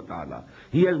subhanahu wa ta'ala.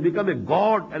 He has become a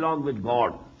god along with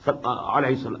God.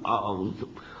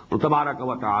 Tabaraka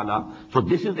wa ta'ala. So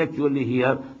this is actually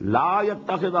here, La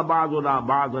yattakhidha ba'duna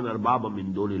ba'dan arbaba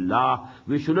min dunillah.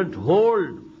 We shouldn't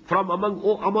hold from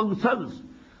among sons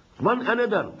one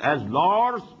another as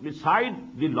lords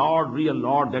beside the Lord, real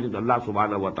Lord, that is Allah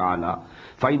subhanahu wa ta'ala.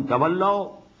 Fa'in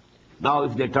tawallaw. Now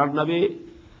if they turn away,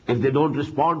 if they don't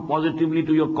respond positively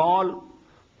to your call,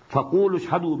 فَقُولُ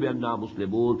اشْهَدُوا بِأَنَّا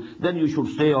مُسْلِمُونَ, then you should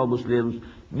say, O Muslims,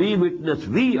 be witness,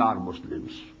 we are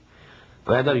Muslims.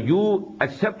 Whether you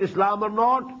accept Islam or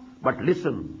not, but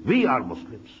listen, we are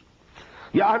Muslims.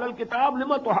 Ya Ahlul Kitab,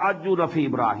 lima tuhajjuna fi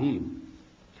Ibrahim.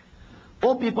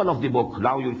 O people of the book,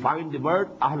 now you'll find the word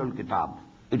Ahlul Kitab.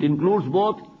 It includes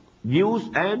both Jews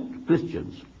and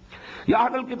Christians. Ya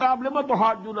Ahlul Kitab, lima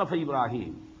tuhajjuna fi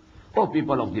Ibrahim. O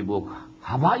people of the book,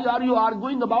 why are you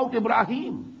arguing about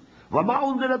Ibrahim? وَمَا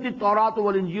أُنزِلَتِ التَّوْرَاةُ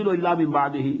وَالْإِنْجِيلُ إِلَّا مِنْ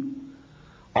بَعْدِهِ.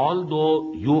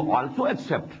 Although you also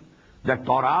accept that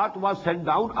Torah was sent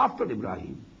down after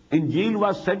Ibrahim. Injil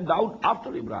was sent down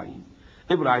after Ibrahim.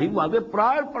 Ibrahim was a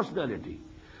prior personality.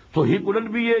 So he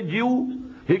couldn't be a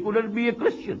Jew, he couldn't be a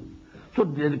Christian. So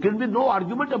there can be no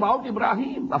argument about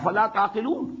Ibrahim. أَفَلَا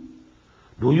تَعْقِلُونَ.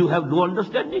 Do you have no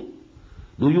understanding?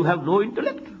 Do you have no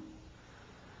intellect?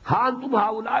 You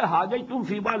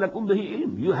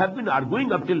have been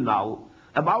arguing up till now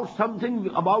about something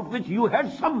about which you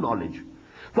had some knowledge.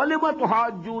 Why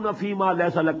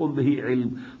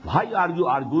are you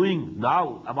arguing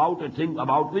now about a thing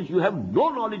about which you have no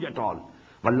knowledge at all?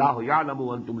 Allah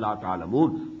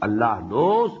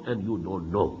knows and you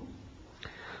don't know.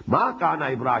 Ma kana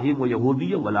Ibrahim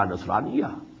Yahudiyya wala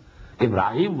Nasraniya.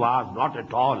 Ibrahim was not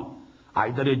at all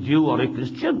either a Jew or a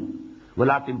Christian.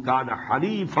 وَلَكِنْ كَانَ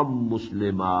حَنِيفًا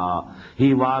مُسْلِمًا.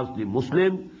 He was the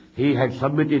Muslim, he had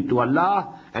submitted to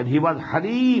Allah, and he was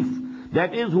Hanif,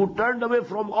 that is, who turned away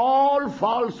from all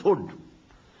falsehood.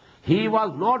 He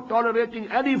was not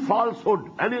tolerating any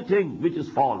falsehood, anything which is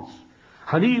false.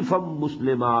 Hanifam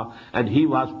Muslima, and he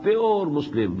was pure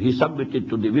Muslim. He submitted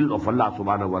to the will of Allah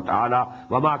subhanahu wa ta'ala.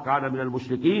 وَمَا كَانَ مِنَ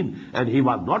الْمُشْرِكِينَ, and he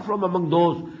was not from among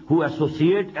those who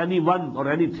associate anyone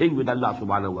or anything with Allah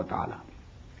subhanahu wa ta'ala.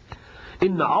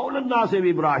 إن أولى الناس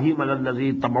بإبراهيم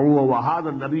الذين تبعوه وهذا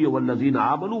النبي والذين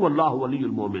آمنوا والله ولي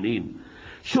المؤمنين.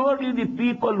 Surely the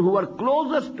people who are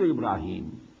closest to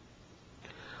Ibrahim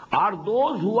are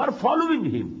those who are following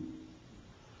him,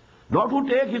 not who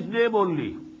take his name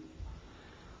only.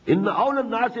 إن أولى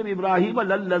الناس بإبراهيم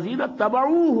الذين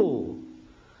تبعوه.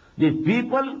 The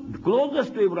people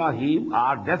closest to Ibrahim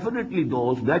are definitely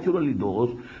those, naturally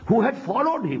those, who had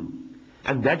followed him.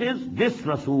 And that is this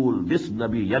Rasul, this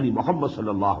Nabi, Yani Muhammad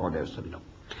sallallahu alayhi wa sallam.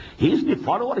 He is the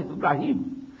follower of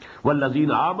Ibrahim.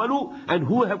 وَالَّذِينَ آمَنُوا, and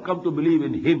who have come to believe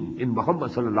in him, in Muhammad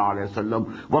sallallahu alayhi wa sallam.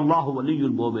 وَاللَّهُ وَلِيُّ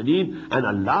الْمُؤْمِنِينَ, and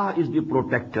Allah is the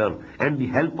protector and the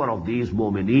helper of these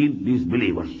mu'mineen, these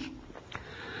believers.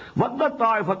 وَدَّ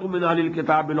طَائِفَةٌ مِنْ أَهْلِ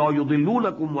الْكِتَابِ لَا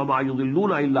يُضِلُّونَكُمْ وَمَا يُضِلُّونَ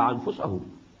إِلَّا أَنفُسَهُمْ.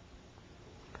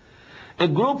 A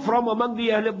group from among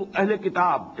the Ahl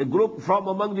Kitab, a group from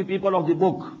among the people of the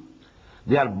book,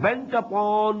 they are bent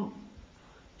upon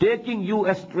taking you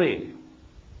astray.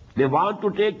 They want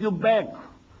to take you back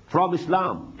from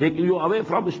Islam, taking you away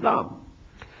from Islam.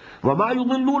 وَمَا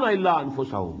يُضِلُّونَ إِلَّا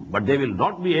أَنفُسَهُمْ. But they will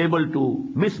not be able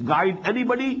to misguide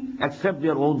anybody except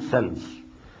their own selves.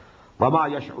 وَمَا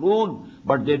يَشْعُرُونَ.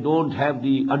 But they don't have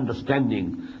the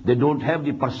understanding, they don't have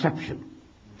the perception.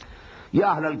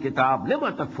 Ya Ahlal Kitab,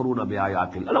 lima takfuruna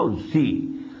bi-ayatil. Alone see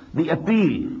the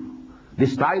appeal, the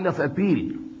style of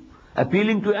appeal,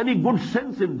 appealing to any good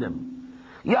sense in them.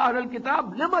 Ya Ahl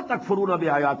al-Kitab, lima takfuruna bi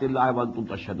ayatillahi wa antum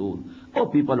tashhadun. O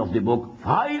people of the book,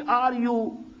 why are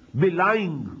you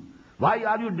belying? Why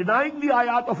are you denying the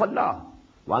ayat of Allah?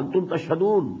 Wa antum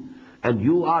tashhadun. And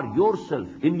you are yourself,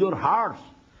 in your hearts,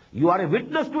 you are a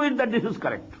witness to it that this is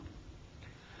correct.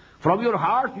 From your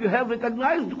heart you have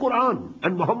recognized Quran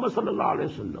and Muhammad sallallahu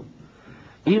alayhi wa sallam.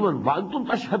 Even wa antum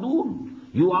tashhadun.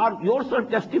 You are yourself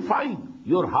testifying.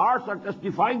 Your hearts are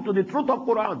testifying to the truth of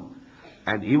Quran.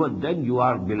 And even then you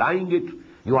are belying it,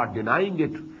 you are denying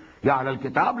it. Ya Ahl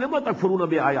al-Kitab, lima takfuruna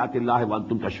bi ayatillahi wa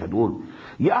antum tashhadun.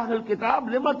 Ya Ahl al-Kitab,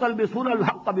 lima talbisuna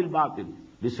al-haqqa bil-batil.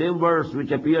 The same verse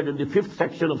which appeared in the 5th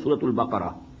section of Surah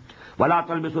Al-Baqarah. وَلَا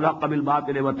تَلْبِسُوا الْحَقَّ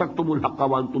بِالْبَاطِلِ وَتَكْتُمُوا الْحَقَّ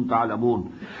وَأَنْتُمْ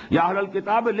تَعْلَمُونَ. Ya Ahl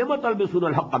al-Kitab, lima talbisuna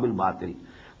al-haqqa bil-batil.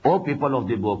 O people of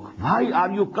the book, why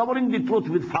are you covering the truth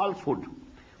with falsehood?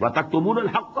 وَتَكْتُمُونَ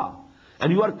الْحَقَّ.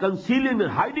 And you are concealing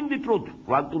and hiding the truth.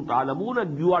 وَأَنْتُمْ تَعْلَمُونَ.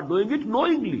 And you are doing it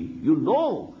knowingly. You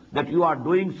know that you are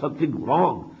doing something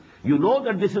wrong. You know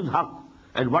that this is haqq.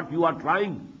 And what you are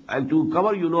trying to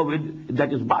cover, you know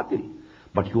that is batil.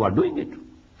 But you are doing it.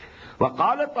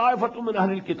 وَقَالَ طَائِفَةٌ مِّنْ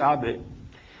أَهْلِ الْكِتَابِ.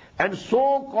 And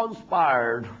so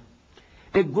conspired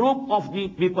a group of the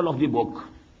people of the book.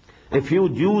 A few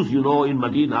Jews, you know, in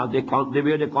Medina, they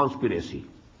made a conspiracy.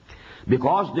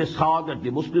 Because they saw that the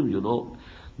Muslims, you know,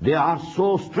 they are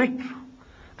so strict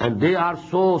and they are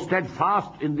so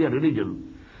steadfast in their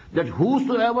religion that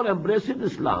whosoever embraces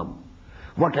Islam,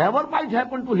 whatever might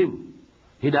happen to him,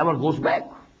 he never goes back.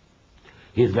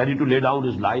 He is ready to lay down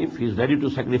his life, he is ready to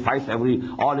sacrifice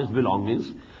all his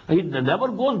belongings. He never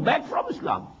goes back from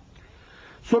Islam.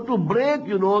 So to break,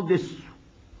 you know,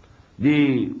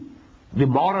 the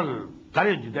moral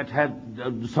courage that had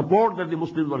the support that the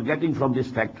Muslims were getting from this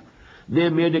fact, they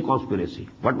made a conspiracy.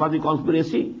 What was the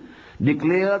conspiracy?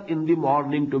 Declare in the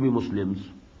morning to be Muslims.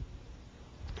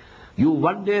 You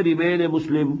one day remain a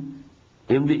Muslim,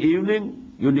 in the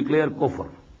evening you declare kufr,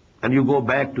 and you go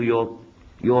back to your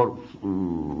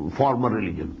former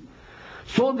religion.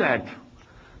 So that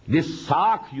this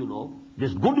saak, you know,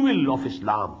 this goodwill of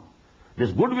Islam,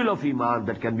 this goodwill of Iman,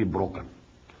 that can be broken.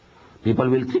 People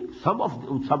will think, some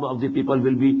of the people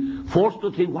will be forced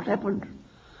to think, what happened?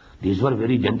 These were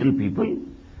very gentle people.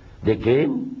 They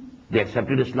came, they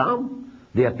accepted Islam,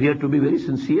 they appeared to be very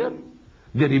sincere.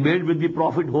 They remained with the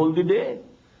Prophet whole the day.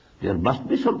 There must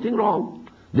be something wrong.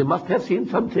 They must have seen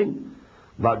something,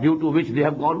 but due to which they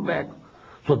have gone back.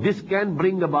 So this can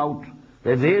bring about,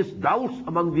 raise doubts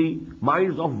among the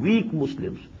minds of weak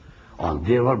Muslims.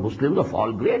 There were Muslims of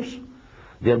all grades.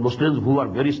 There are Muslims who are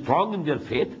very strong in their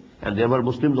faith, and there were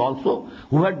Muslims also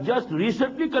who had just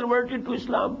recently converted to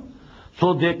Islam.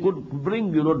 So they could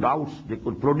bring, you know, doubts. They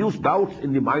could produce doubts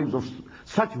in the minds of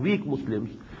such weak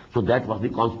Muslims. So that was the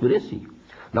conspiracy.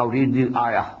 Now read the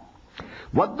ayah.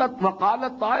 وَقَالَتْ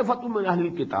طَائِفَةٌ مِّنْ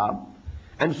أَهْلِ الْكِتَابِ.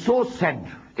 And so said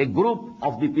a group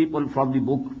of the people from the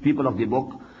book, people of the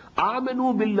book,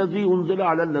 آمَنُوا بِالَّذِي أُنزِلَ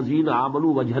عَلَى الَّذِينَ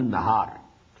آمَنُوا وَجْهَ النَّهَارِ.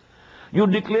 You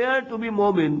declare to be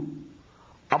Mu'min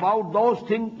about those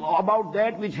things, about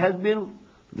that which has been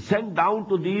sent down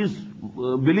to these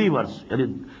believers.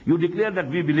 And you declare that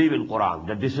we believe in Quran,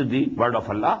 that this is the word of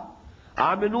Allah.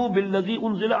 آمَنُوا بِالَّذِي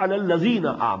أُنزِلَ عَلَى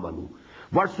الَّذِينَ آمَنُوا.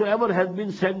 Whatsoever has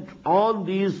been sent on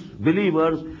these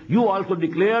believers, you also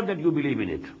declare that you believe in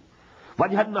it.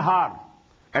 وَجْهَ النَّهَارِ,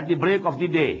 at the break of the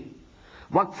day.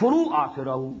 وَاكْفُرُوا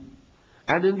آخِرَهُ.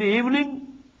 And in the evening,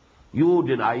 you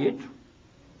deny it.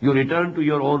 You return to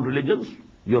your own religions,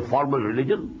 your formal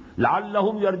religion.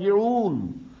 لَعَلَّهُمْ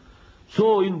يَرْجِعُونَ.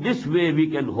 So in this way we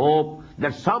can hope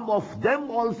that some of them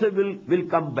also will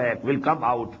come back, will come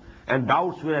out, and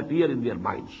doubts will appear in their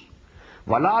minds.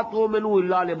 وَلَا تُؤْمِنُوا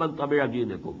إِلَّا لِمَنْ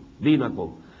تَبِعَ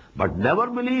دِينَكُمْ. But never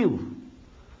believe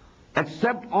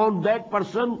except on that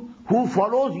person who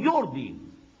follows your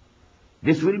deen.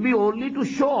 This will be only to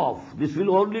show off. This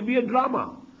will only be a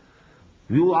drama.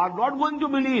 You are not going to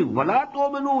believe. وَلَا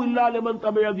تُؤْمِنُوا إِلَّا لِمَنْ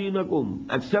تَبِعَ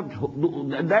دِينَكُمْ.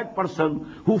 Except that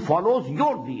person who follows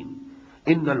your deen.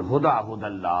 إِنَّ الْهُدَى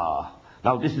هُدَى اللَّهِ.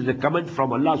 Now this is a comment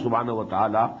from Allah subhanahu wa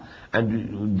ta'ala,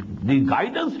 and the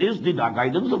guidance is the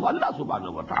guidance of Allah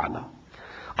subhanahu wa ta'ala.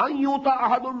 أَن يُؤْتَ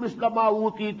أَحَدٌ مِثْلَ مَا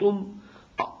أُوتِيتُمْ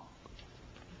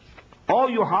أَوْ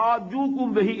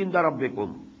يُحَاجُّوكُمْ بِهِ عِنْدَ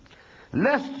رَبِّكُمْ.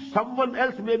 Lest someone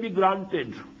else may be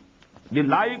granted the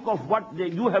like of what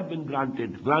you have been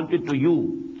granted to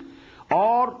you,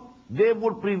 or they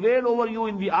would prevail over you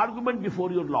in the argument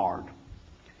before your Lord.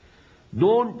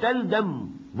 Don't tell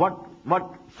them what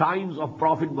signs of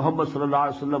Prophet Muhammad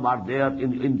sallallahu alaihi wasallam are there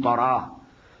in Torah,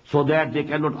 so that they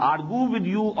cannot argue with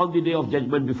you on the day of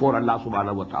judgment before Allah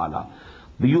subhanahu wa ta'ala.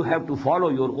 You have to follow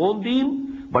your own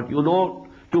deen, but you know,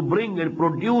 to bring and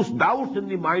produce doubts in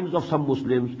the minds of some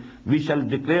Muslims, we shall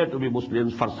declare to be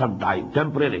Muslims for some time,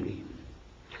 temporarily.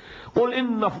 قُلْ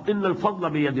إِنَّ الْفَضْلَ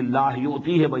بِيَدِ اللَّهِ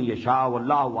يُؤْتِيهِ مَنْ يَشَاءُ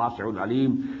وَاللَّهُ وَاسِعٌ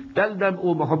عَلِيمٌ. Tell them,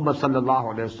 O Muhammad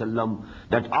sallallahu alayhi wa sallam,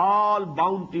 that all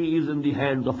bounty is in the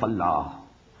hands of Allah.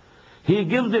 He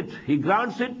gives it, He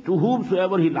grants it to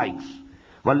whomsoever He likes.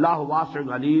 وَاللَّهُ وَاسِعٌ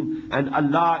عَلِيمٌ. And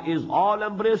Allah is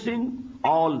all-embracing,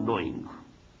 all-knowing.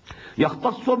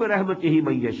 يَخْتَصُّ بِرَحْمَتِهِ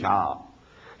مَنْ يَشَاءُ.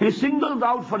 He singles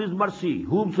out for His mercy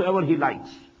whomsoever He likes.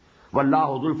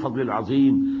 وَاللَّهُ ذُو الْفَضْلِ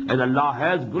الْعَظِيمِ. And Allah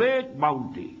has great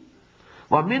bounty.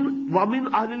 وَمِنْ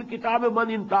أَهْلِ الْكِتَابِ مَنْ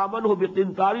إِنْ تَأْمَنْهُ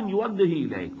بِقِنْطَارٍ يُؤَدِّهِ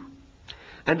إِلَيْكَ.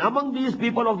 And among these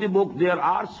people of the book, there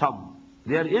are some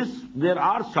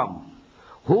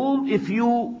whom if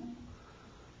you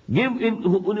give in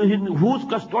whose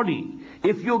custody,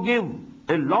 if you give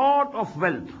a lot of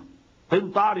wealth,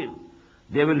 قِنْطَارٍ,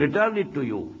 they will return it to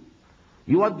you.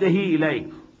 يُؤَدِّهِ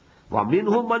إِلَيْكَ.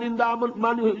 وَمِنْهُمْ مَنْ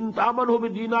إِنْ تَأْمَنْهُ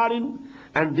بِدِينَارٍ.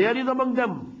 And there is among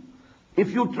them,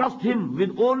 if you trust him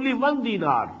with only 1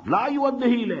 dinar, لَا يُؤَدِّهِ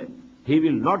إِلَيْكَ, he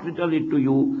will not return it to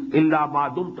you, إِلَّا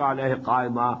مَا دُمْتَ عَلَيْهِ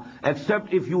قَائِمًا,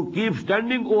 except if you keep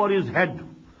standing over his head.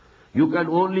 You can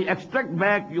only extract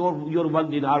back your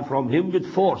 1 dinar from him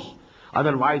with force.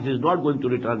 Otherwise, he is not going to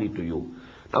return it to you.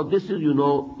 Now this is,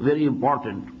 very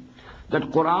important, that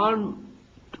Quran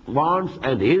wants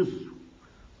and is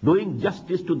doing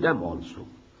justice to them also.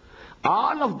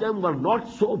 All of them were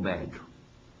not so bad.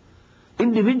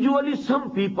 Individually,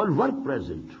 some people were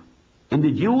present. In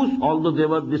the Jews, although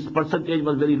this percentage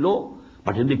was very low,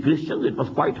 but in the Christians it was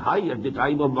quite high at the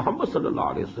time of Muhammad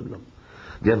sallallahu alaihi wasallam.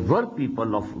 There were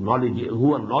people of knowledge who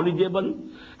were knowledgeable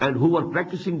and who were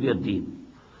practicing their deen.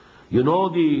 The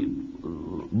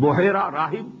Buhaira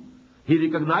Rahib, he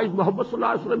recognized Muhammad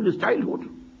sallallahu alaihi wasallam in his childhood.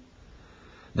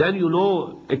 Then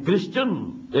a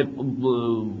Christian, a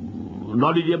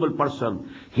knowledgeable person,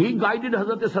 he guided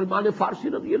Hazrat Salman Farsi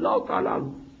radiyallahu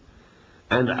ta'ala.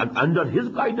 And under his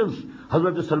guidance,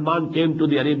 Hazrat Salman came to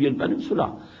the Arabian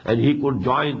Peninsula and he could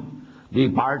join the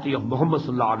party of Muhammad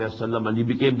sallallahu alaihi wasallam, and he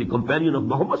became the companion of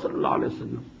Muhammad sallallahu alaihi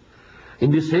wasallam.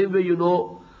 In the same way,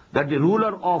 that the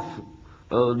ruler of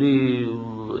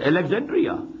the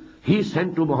Alexandria, he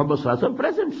sent to Muhammad sallallahu alaihi wasallam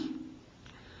presents.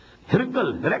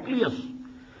 Heraclius,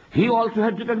 he also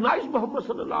had recognized Muhammad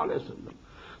sallallahu alaihi wasallam.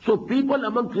 So people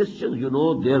among Christians,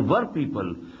 there were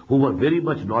people who were very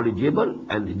much knowledgeable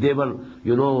and they were,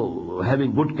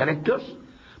 having good characters.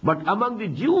 But among the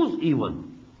Jews even,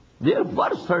 there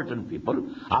were certain people.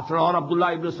 After all,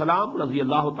 Abdullah ibn Salam,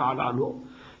 radiyallahu ta'ala anhu,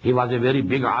 he was a very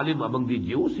big alim among the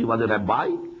Jews. He was a rabbi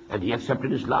and he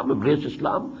accepted Islam, embraced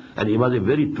Islam, and he was a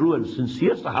very true and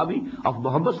sincere sahabi of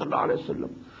Muhammad sallallahu alaihi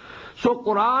wasallam. So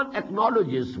Quran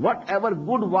acknowledges whatever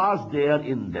good was there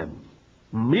in them.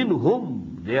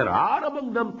 Minhum, there are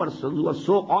among them persons who are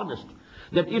so honest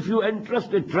that if you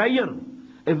entrust a treasure,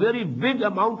 a very big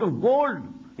amount of gold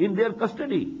in their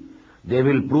custody, they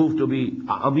will prove to be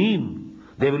ameen,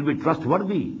 they will be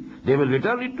trustworthy, they will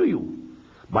return it to you.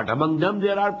 But among them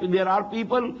there are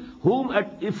people whom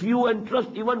if you entrust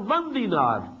even 1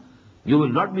 dinar, you will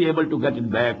not be able to get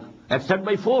it back except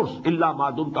by force. Illa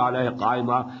ma dumta alayhi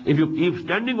qaima. If you keep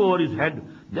standing over his head,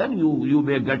 then you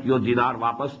may get your dinar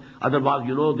wapas. Otherwise,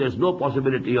 there's no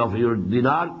possibility of your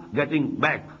dinar getting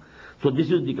back. So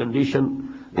this is the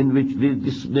condition in which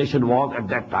this nation was at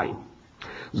that time.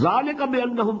 ذَلِكَ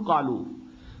بِأَنَّهُمْ قَالُوا.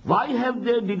 Why have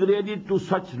they degraded to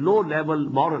such low level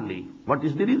morally? What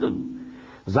is the reason?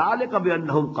 ذَلِكَ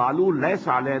بِأَنَّهُمْ قَالُوا لَيْسَ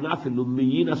عَلَيْنَا فِي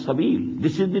الْأُمِّيِّينَ سَبِيلٌ.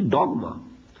 This is the dogma.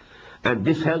 And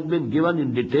this has been given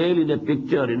in detail in a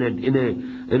picture,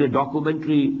 in a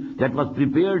documentary that was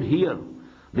prepared here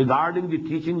regarding the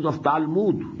teachings of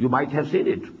Talmud. You might have seen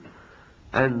it.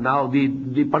 And now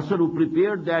the person who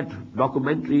prepared that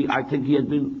documentary, I think he has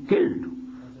been killed.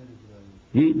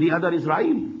 The other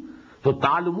Israel. So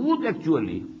Talmud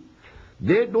actually,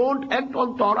 they don't act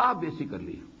on Torah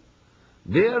basically.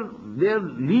 Their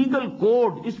legal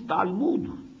code is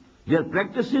Talmud. Their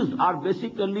practices are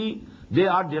basically, they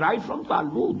are derived from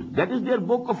Talmud. That is their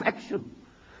book of action.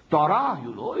 Torah,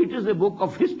 it is a book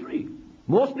of history.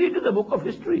 Mostly it is a book of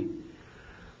history.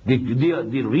 The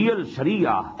real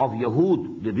Sharia of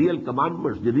Yahud, the real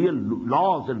commandments, the real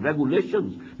laws and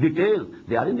regulations, details,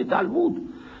 they are in the Talmud.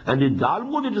 And in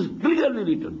Talmud it is clearly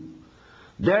written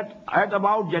that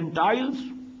about Gentiles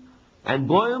and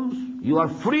Goyams, you are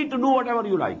free to do whatever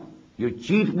you like. You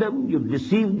cheat them, you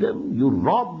deceive them, you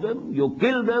rob them, you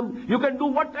kill them, you can do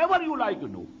whatever you like to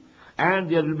do.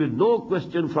 And there will be no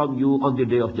question from you on the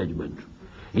day of judgment.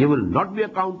 You will not be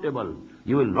accountable.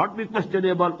 You will not be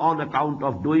questionable on account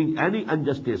of doing any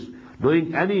injustice,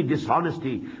 doing any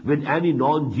dishonesty with any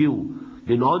non-Jew.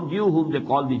 The non-Jew whom they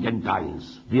call the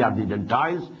Gentiles. They are the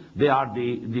Gentiles, they are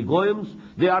the Goyim,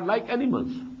 they are like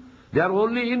animals. They are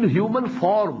only in human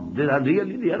form. They are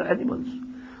animals.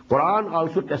 Quran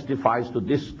also testifies to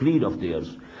this creed of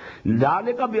theirs.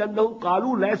 ذَلِكَ بِأَنَّهُمْ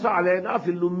قَالُوا لَيْسَ عَلَيْنَا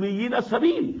فِي الْأُمِّيِّينَ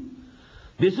سَبِيلٌ.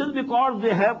 This is because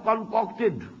they have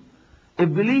concocted a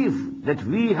belief that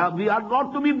we are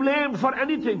not to be blamed for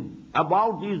anything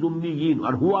about these Ummiyin.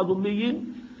 Or who are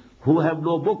Ummiyin? Who have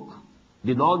no book.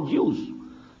 The non-Jews.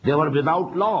 They were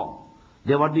without law.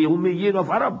 They were the Ummiyin of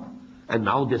Arab. And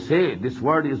now they say this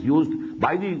word is used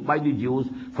by the Jews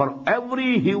for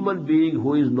every human being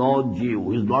who is non-Jew,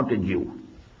 who is not a Jew.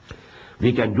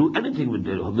 We can do anything with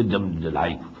them they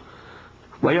like.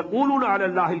 وَيَقُولُونَ عَلَى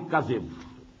اللَّهِ الْكَذِبِ.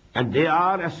 And they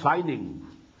are assigning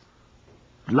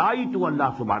lie to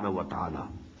Allah subhanahu wa ta'ala.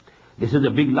 This is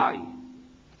a big lie.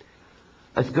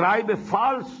 Ascribe a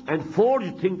false and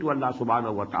forged thing to Allah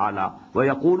subhanahu wa ta'ala.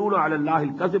 وَيَقُولُونَ عَلَى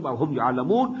اللَّهِ الْكَذِبَ وَهُمْ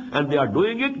يَعْلَمُونَ. And they are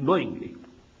doing it knowingly.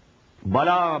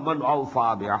 بَلَا مَنْ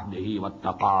أَوْفَى بِعَهْدِهِ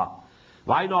وَاتَّقَى.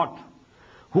 Why not?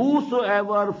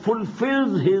 Whosoever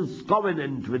fulfills his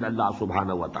covenant with Allah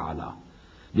subhanahu wa ta'ala.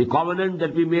 The covenant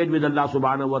that we made with Allah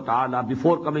subhanahu wa ta'ala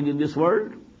before coming in this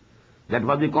world, that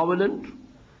was the covenant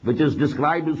which is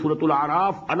described in Surah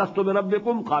Al-A'raf, أَلَسْتُ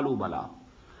بِرَبِّكُمْ قَالُوا بَلَى.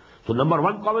 So number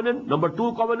one covenant, number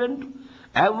two covenant,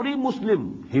 every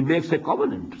Muslim, he makes a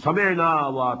covenant.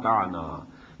 سَمِعْنَا وَأَطَعْنَا.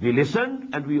 We listen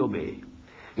and we obey.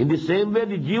 In the same way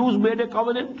the Jews made a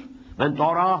covenant when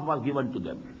Torah was given to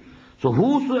them. So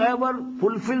whosoever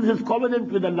fulfills his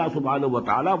covenant with Allah subhanahu wa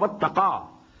ta'ala, وَاتَّقَى,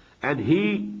 and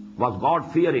he was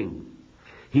God-fearing,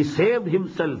 he saved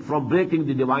himself from breaking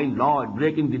the divine law and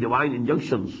breaking the divine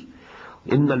injunctions.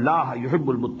 إِنَّ اللَّهَ يُحِبُّ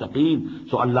الْمُتَّقِينَ.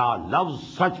 So Allah loves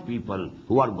such people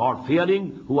who are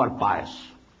God-fearing, who are pious.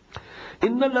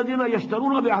 إِنَّ الَّذِينَ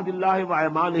يَشْتَرُونَ بِعَهْدِ اللَّهِ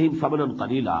وَأَيْمَانِهِمْ ثَمَنًا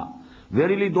قَلِيلًا.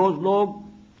 Verily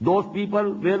those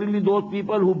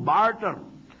people who barter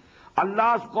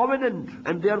Allah's covenant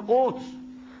and their oaths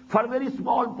for a very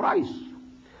small price.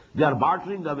 They are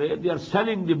bartering away, they are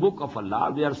selling the book of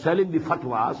Allah, they are selling the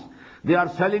fatwas, they are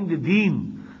selling the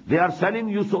deen, they are selling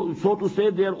you, so to say,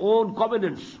 their own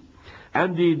covenants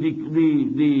and the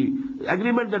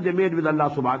agreement that they made with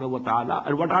Allah subhanahu wa ta'ala.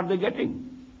 And what are they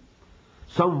getting?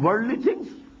 Some worldly things.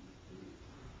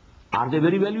 Are they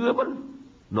very valuable?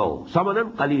 No.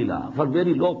 Samanan qalila, for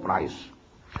very low price.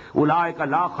 أُولَٰئِكَ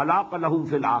لَا خَلَاقَ لَهُمْ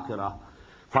فِي الْآخِرَةِ.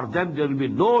 For them there will be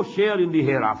no share in the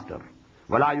hereafter.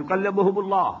 وَلَا يُكَلِّمُهُمُ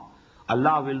اللَّهُ.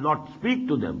 Allah will not speak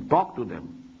to them, talk to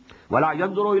them. وَلَا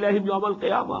يَنْظُرُ إِلَيْهِمْ يَوْمَ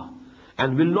الْقِيَامَةِ.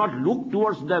 And will not look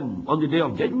towards them on the day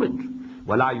of judgment.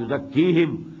 وَلَا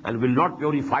يُزَكِّيهِمْ. And will not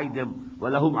purify them.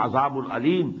 وَلَهُمْ عَذَابٌ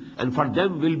أَلِيمٌ. And for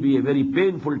them will be a very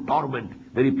painful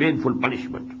torment, very painful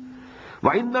punishment.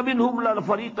 وَإِنَّ مِنْهُمْ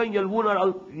لَفَرِيقًا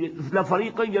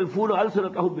يَلْفُونَ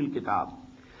أَلْسِنَتَهُمْ بِالْكِتَابِ.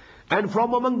 And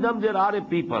from among them there are a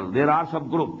people, there are some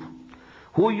group,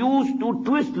 who used to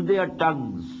twist their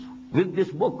tongues with this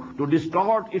book, to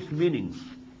distort its meanings.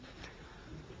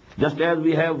 Just as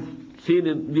we have seen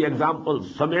in the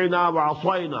examples, سَمِعْنَا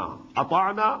وَعَصَيْنَا.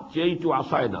 أَطَعْنَا changed to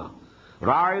عَصَيْنَا.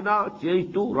 رَعَيْنَا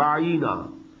changed to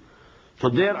رَعِينَا. So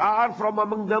there are from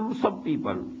among them some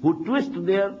people who twist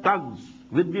their tongues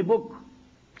with the book.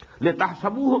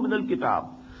 لِتَحْسَبُوهُ مِنَ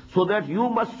الْكِتَابِ. So that you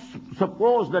must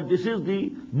suppose that this is the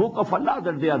book of Allah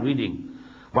that they are reading.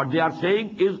 What they are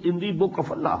saying is in the book of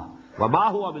Allah.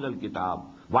 وَمَا هُوَ مِنَ الْكِتَابِ.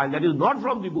 While that is not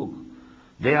from the book.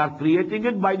 They are creating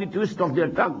it by the twist of their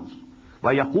tongues.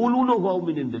 وَيَقُولُونَ هُوَ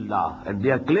مِنْ عِنْدِ اللَّهِ. And they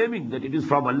are claiming that it is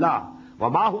from Allah.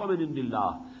 وَمَا هُوَ مِنْ عِنْدِ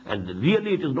اللَّهِ. And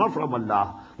really it is not from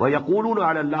Allah. وَيَقُولُونَ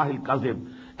عَلَى اللَّهِ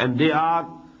الْكَذِبِ. And they are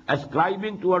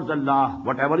ascribing towards Allah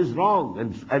whatever is wrong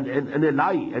and a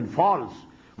lie and false.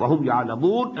 وَهُمْ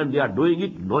يَعْلَمُونَ. And they are doing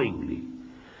it knowingly.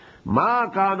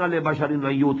 مَا كَانَ لِبَشَرٍ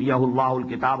أَن يُؤْتِيَهُ اللَّهُ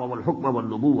الْكِتَابَ وَالْحُكْمَ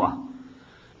وَالنُّبُوَّةَ.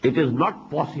 It is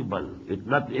not possible.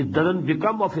 It doesn't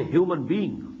become of a human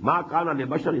being. مَا كَانَ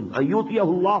لِبَشَرٍ أَن يُؤْتِيَهُ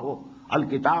اللَّهُ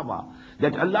الْكِتَابَ.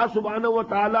 That Allah subhanahu wa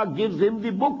ta'ala gives him the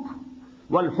book,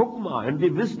 وَالْحُكْمَ, and the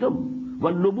wisdom,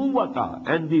 وَالنُّبُوَّةَ,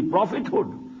 and the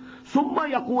prophethood. ثُمَّ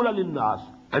يَقُولَ لِلنَّاسِ.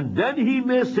 And then he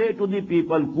may say to the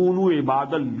people, كُونُوا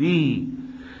عِبَادًا لِي.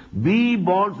 Be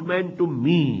bondsmen to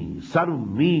me, serve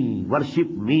me, worship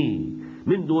me,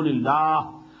 min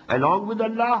dunillah, along with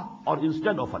Allah or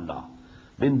instead of Allah.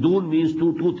 Min dun means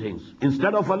two things.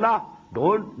 Instead of Allah,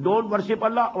 don't worship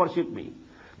Allah, worship me.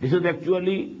 This is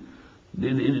actually,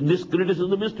 this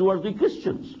criticism is towards the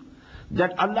Christians.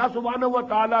 That Allah subhanahu wa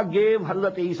ta'ala gave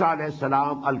Hazrat Isa alayhi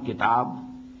salam al-kitab.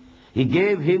 He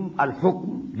gave him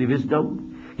al-hukm, the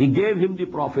wisdom. He gave him the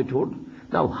prophethood.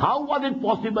 Now, how was it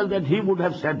possible that he could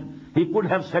have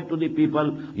said to the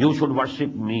people, you should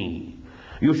worship me.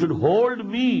 You should hold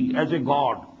me as a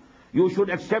God. You should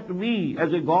accept me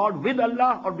as a God with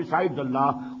Allah or besides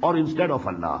Allah or instead of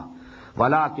Allah.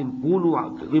 وَلَكِنْ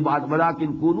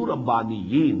كُونُوا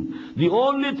رَبَّانِيِّينَ. The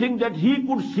only thing that he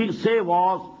could say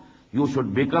was, you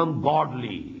should become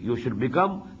godly. You should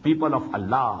become people of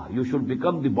Allah. You should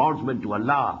become the bondsmen to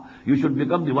Allah. You should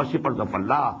become the worshippers of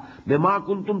Allah. بِمَا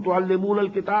كُنْتُمْ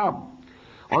تُعَلِّمُونَ الْكِتَابِ.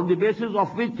 On the basis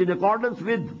of which, in accordance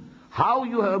with how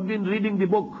you have been reading the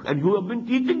book and you have been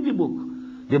teaching the book.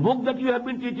 The book that you have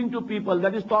been teaching to people,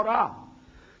 that is Torah.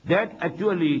 That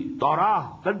actually,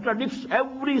 Torah contradicts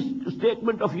every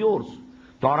statement of yours.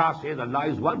 Torah says Allah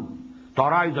is one.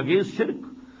 Torah is against shirk.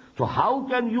 So how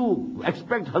can you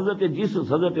expect Hazrat Jesus,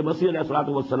 Hazrat Masih alayhi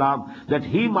salatu wasalam, that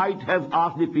he might have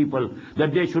asked the people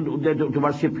that they should to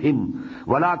worship him?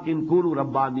 وَلَكِنْ كُونُوا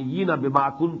رَبَّانِيِّينَ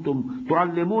بِمَا كُنْتُمْ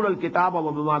تُعَلِّمُونَ الْكِتَابَ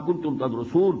وَبِمَا كُنْتُمْ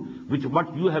تَدْرُسُونَ, which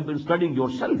what you have been studying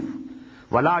yourself.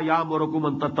 وَلَا يَأْمُرُكُمْ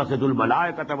أَن تَتَّخِذُوا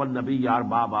الْمَلَائِكَةَ وَالنَّبِيَّ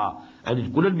أَرْبَابًا. And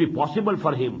it couldn't be possible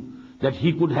for him that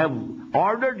he could have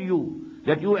ordered you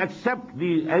that you accept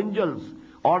the angels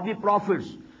or the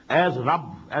prophets as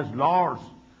Rabb, as Lords.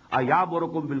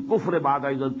 أَيَأْمُرُكُمْ بِالْكُفْرِ بَعْدَ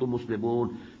إِذْ أَنْتُمْ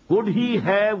مُسْلِمُونَ. Could he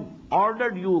have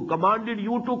ordered you, commanded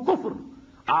you to kufr?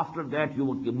 After that you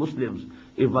would be Muslims.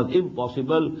 It was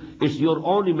impossible. It's your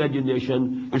own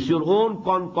imagination. It's your own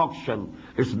concoction.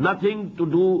 It's nothing to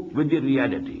do with the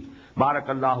reality. بارك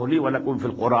الله لي ولكم في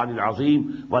القرآن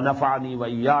العظيم ونفعني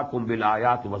وإياكم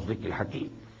بالآيات والذكر الحكيم.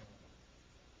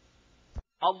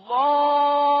 الله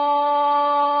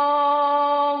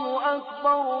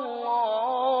أكبر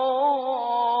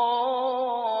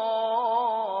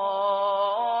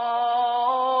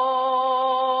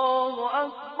الله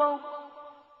أكبر.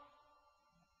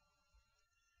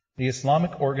 The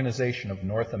Islamic Organization of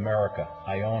North America,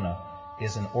 IONA,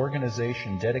 is an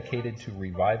organization dedicated to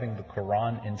reviving the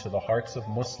Quran into the hearts of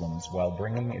Muslims while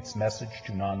bringing its message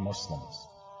to non-Muslims.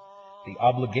 The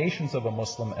obligations of a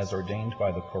Muslim as ordained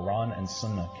by the Quran and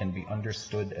Sunnah can be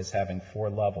understood as having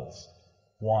 4 levels.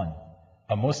 1.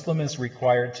 A Muslim is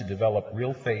required to develop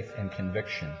real faith and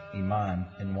conviction, iman,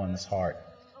 in one's heart.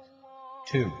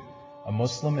 2. A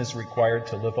Muslim is required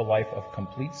to live a life of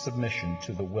complete submission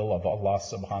to the will of Allah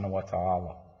subhanahu wa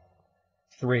ta'ala.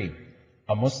 3.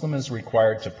 A Muslim is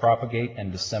required to propagate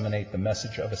and disseminate the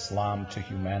message of Islam to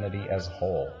humanity as a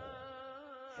whole.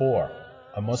 4.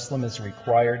 A Muslim is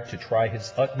required to try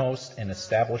his utmost in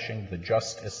establishing the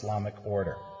just Islamic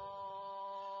order.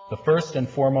 The first and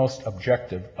foremost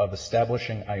objective of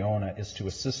establishing IONA is to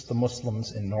assist the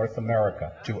Muslims in North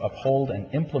America to uphold and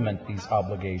implement these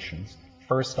obligations,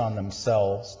 first on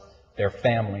themselves, their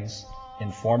families,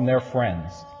 inform their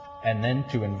friends, and then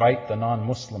to invite the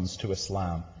non-Muslims to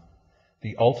Islam.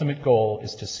 The ultimate goal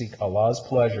is to seek Allah's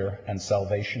pleasure and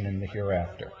salvation in the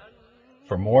hereafter.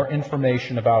 For more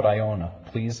information about IONA,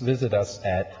 please visit us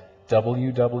at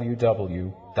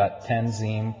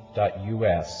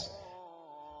www.tanzim.us.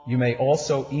 You may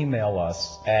also email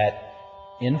us at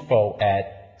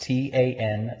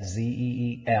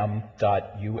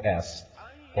info@tanzeem.us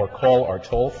or call our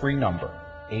toll-free number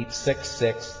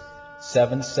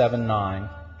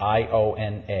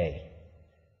 866-779-IONA.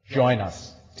 Join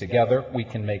us. Together we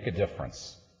can make a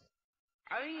difference.